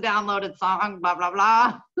 that was a downloaded song, blah, blah,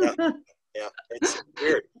 blah. Yeah, it's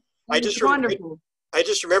weird. I just remember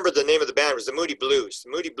the name of the band was the Moody Blues.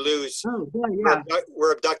 The Moody Blues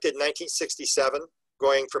were abducted in 1967,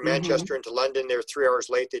 going from Manchester into London. They were 3 hours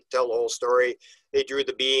late. They'd tell the whole story. They drew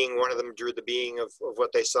the being. One of them drew the being of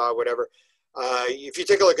what they saw, whatever. If you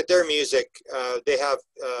take a look at their music, they have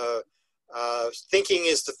thinking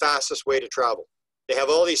is the fastest way to travel. They have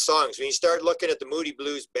all these songs. When you start looking at the Moody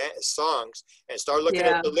Blues songs and start looking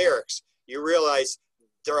at the lyrics, you realize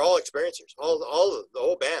they're all experiencers, the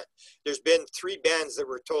whole band. There's been 3 bands that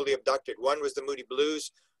were totally abducted. One was the Moody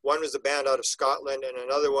Blues, one was a band out of Scotland, and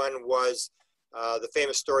another one was the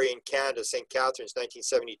famous story in Canada, St. Catharines,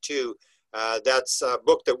 1972. That's a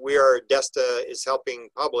book that We Are Desta is helping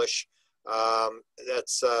publish.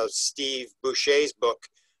 That's Steve Boucher's book,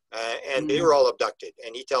 and they were all abducted.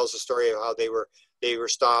 And he tells the story of how they were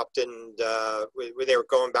stopped, and they were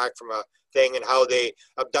going back from a thing, and how they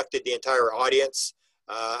abducted the entire audience.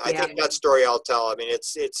 I think that story I'll tell. I mean,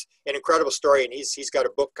 it's an incredible story, and he's got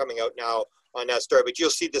a book coming out now on that story. But you'll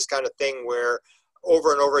see this kind of thing where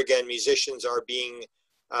over and over again musicians are being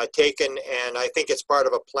taken, and I think it's part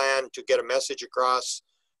of a plan to get a message across.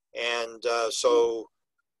 And so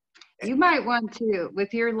you might want to,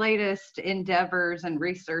 with your latest endeavors and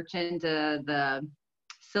research into the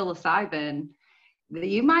psilocybin,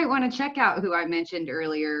 you might want to check out who I mentioned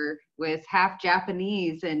earlier with half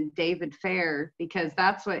Japanese and David Fair, because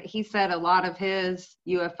that's what he said a lot of his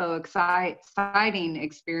UFO sighting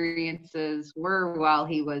experiences were while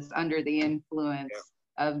he was under the influence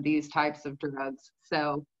of these types of drugs.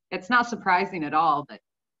 So it's not surprising at all. But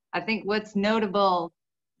I think what's notable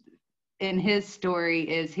in his story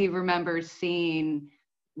is he remembers seeing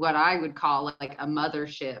what I would call like a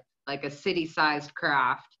mothership, like a city-sized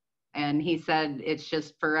craft. And he said it's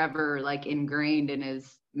just forever like ingrained in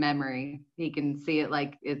his memory. He can see it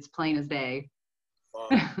like it's plain as day.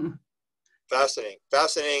 Wow.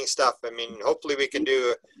 Fascinating stuff. I mean, hopefully we can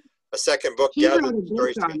do a second book. He wrote a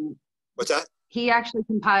book on it. What's that? He actually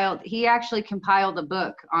compiled a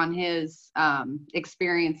book on his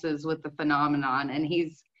experiences with the phenomenon, and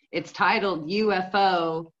it's titled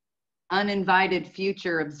UFO Uninvited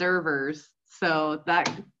Future Observers. So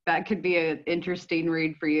that could be an interesting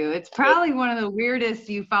read for you. It's probably one of the weirdest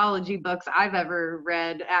ufology books I've ever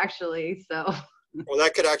read, actually. So Well,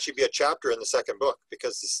 that could actually be a chapter in the second book,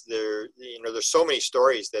 because there's so many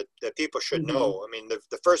stories that people should know. I mean,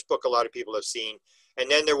 the first book a lot of people have seen, and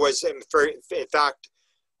then there was, in fact,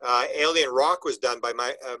 Alien Rock was done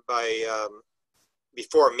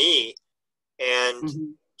before me, and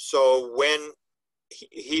so when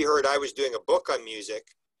he heard I was doing a book on music,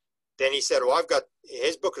 then he said, "Well, I've got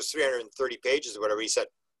his book was 330 pages or whatever." He said,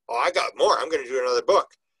 "Oh, I got more. I'm going to do another book,"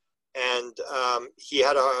 and he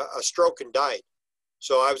had a stroke and died.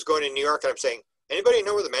 So I was going to New York, and I'm saying, "Anybody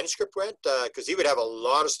know where the manuscript went?" Because he would have a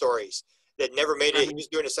lot of stories that never made it. He was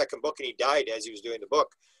doing a second book, and he died as he was doing the book.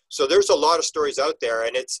 So there's a lot of stories out there,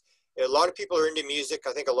 and it's a lot of people are into music.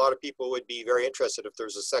 I think a lot of people would be very interested if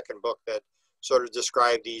there's a second book that sort of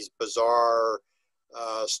described these bizarre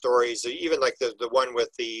stories. Even like the one with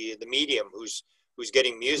the medium who's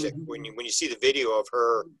getting music. When you see the video of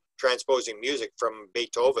her transposing music from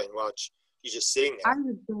Beethoven, while she's just sitting there. I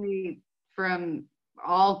would say from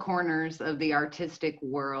all corners of the artistic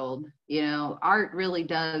world, art really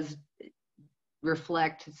does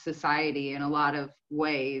reflect society in a lot of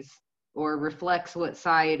ways, or reflects what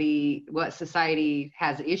society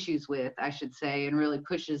has issues with, I should say, and really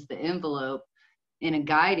pushes the envelope in a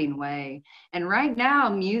guiding way. And right now,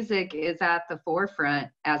 music is at the forefront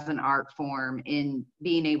as an art form in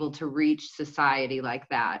being able to reach society like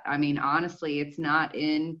that. I mean, honestly, it's not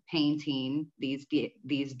in painting these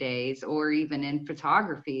days, or even in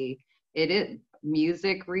photography.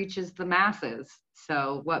 Music reaches the masses.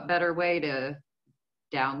 So what better way to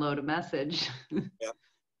download a message? Yeah.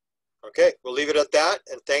 Okay, we'll leave it at that.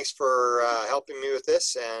 And thanks for helping me with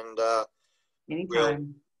this. And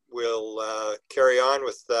anytime. We'll carry on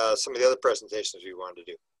with some of the other presentations we wanted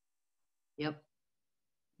to do. Yep.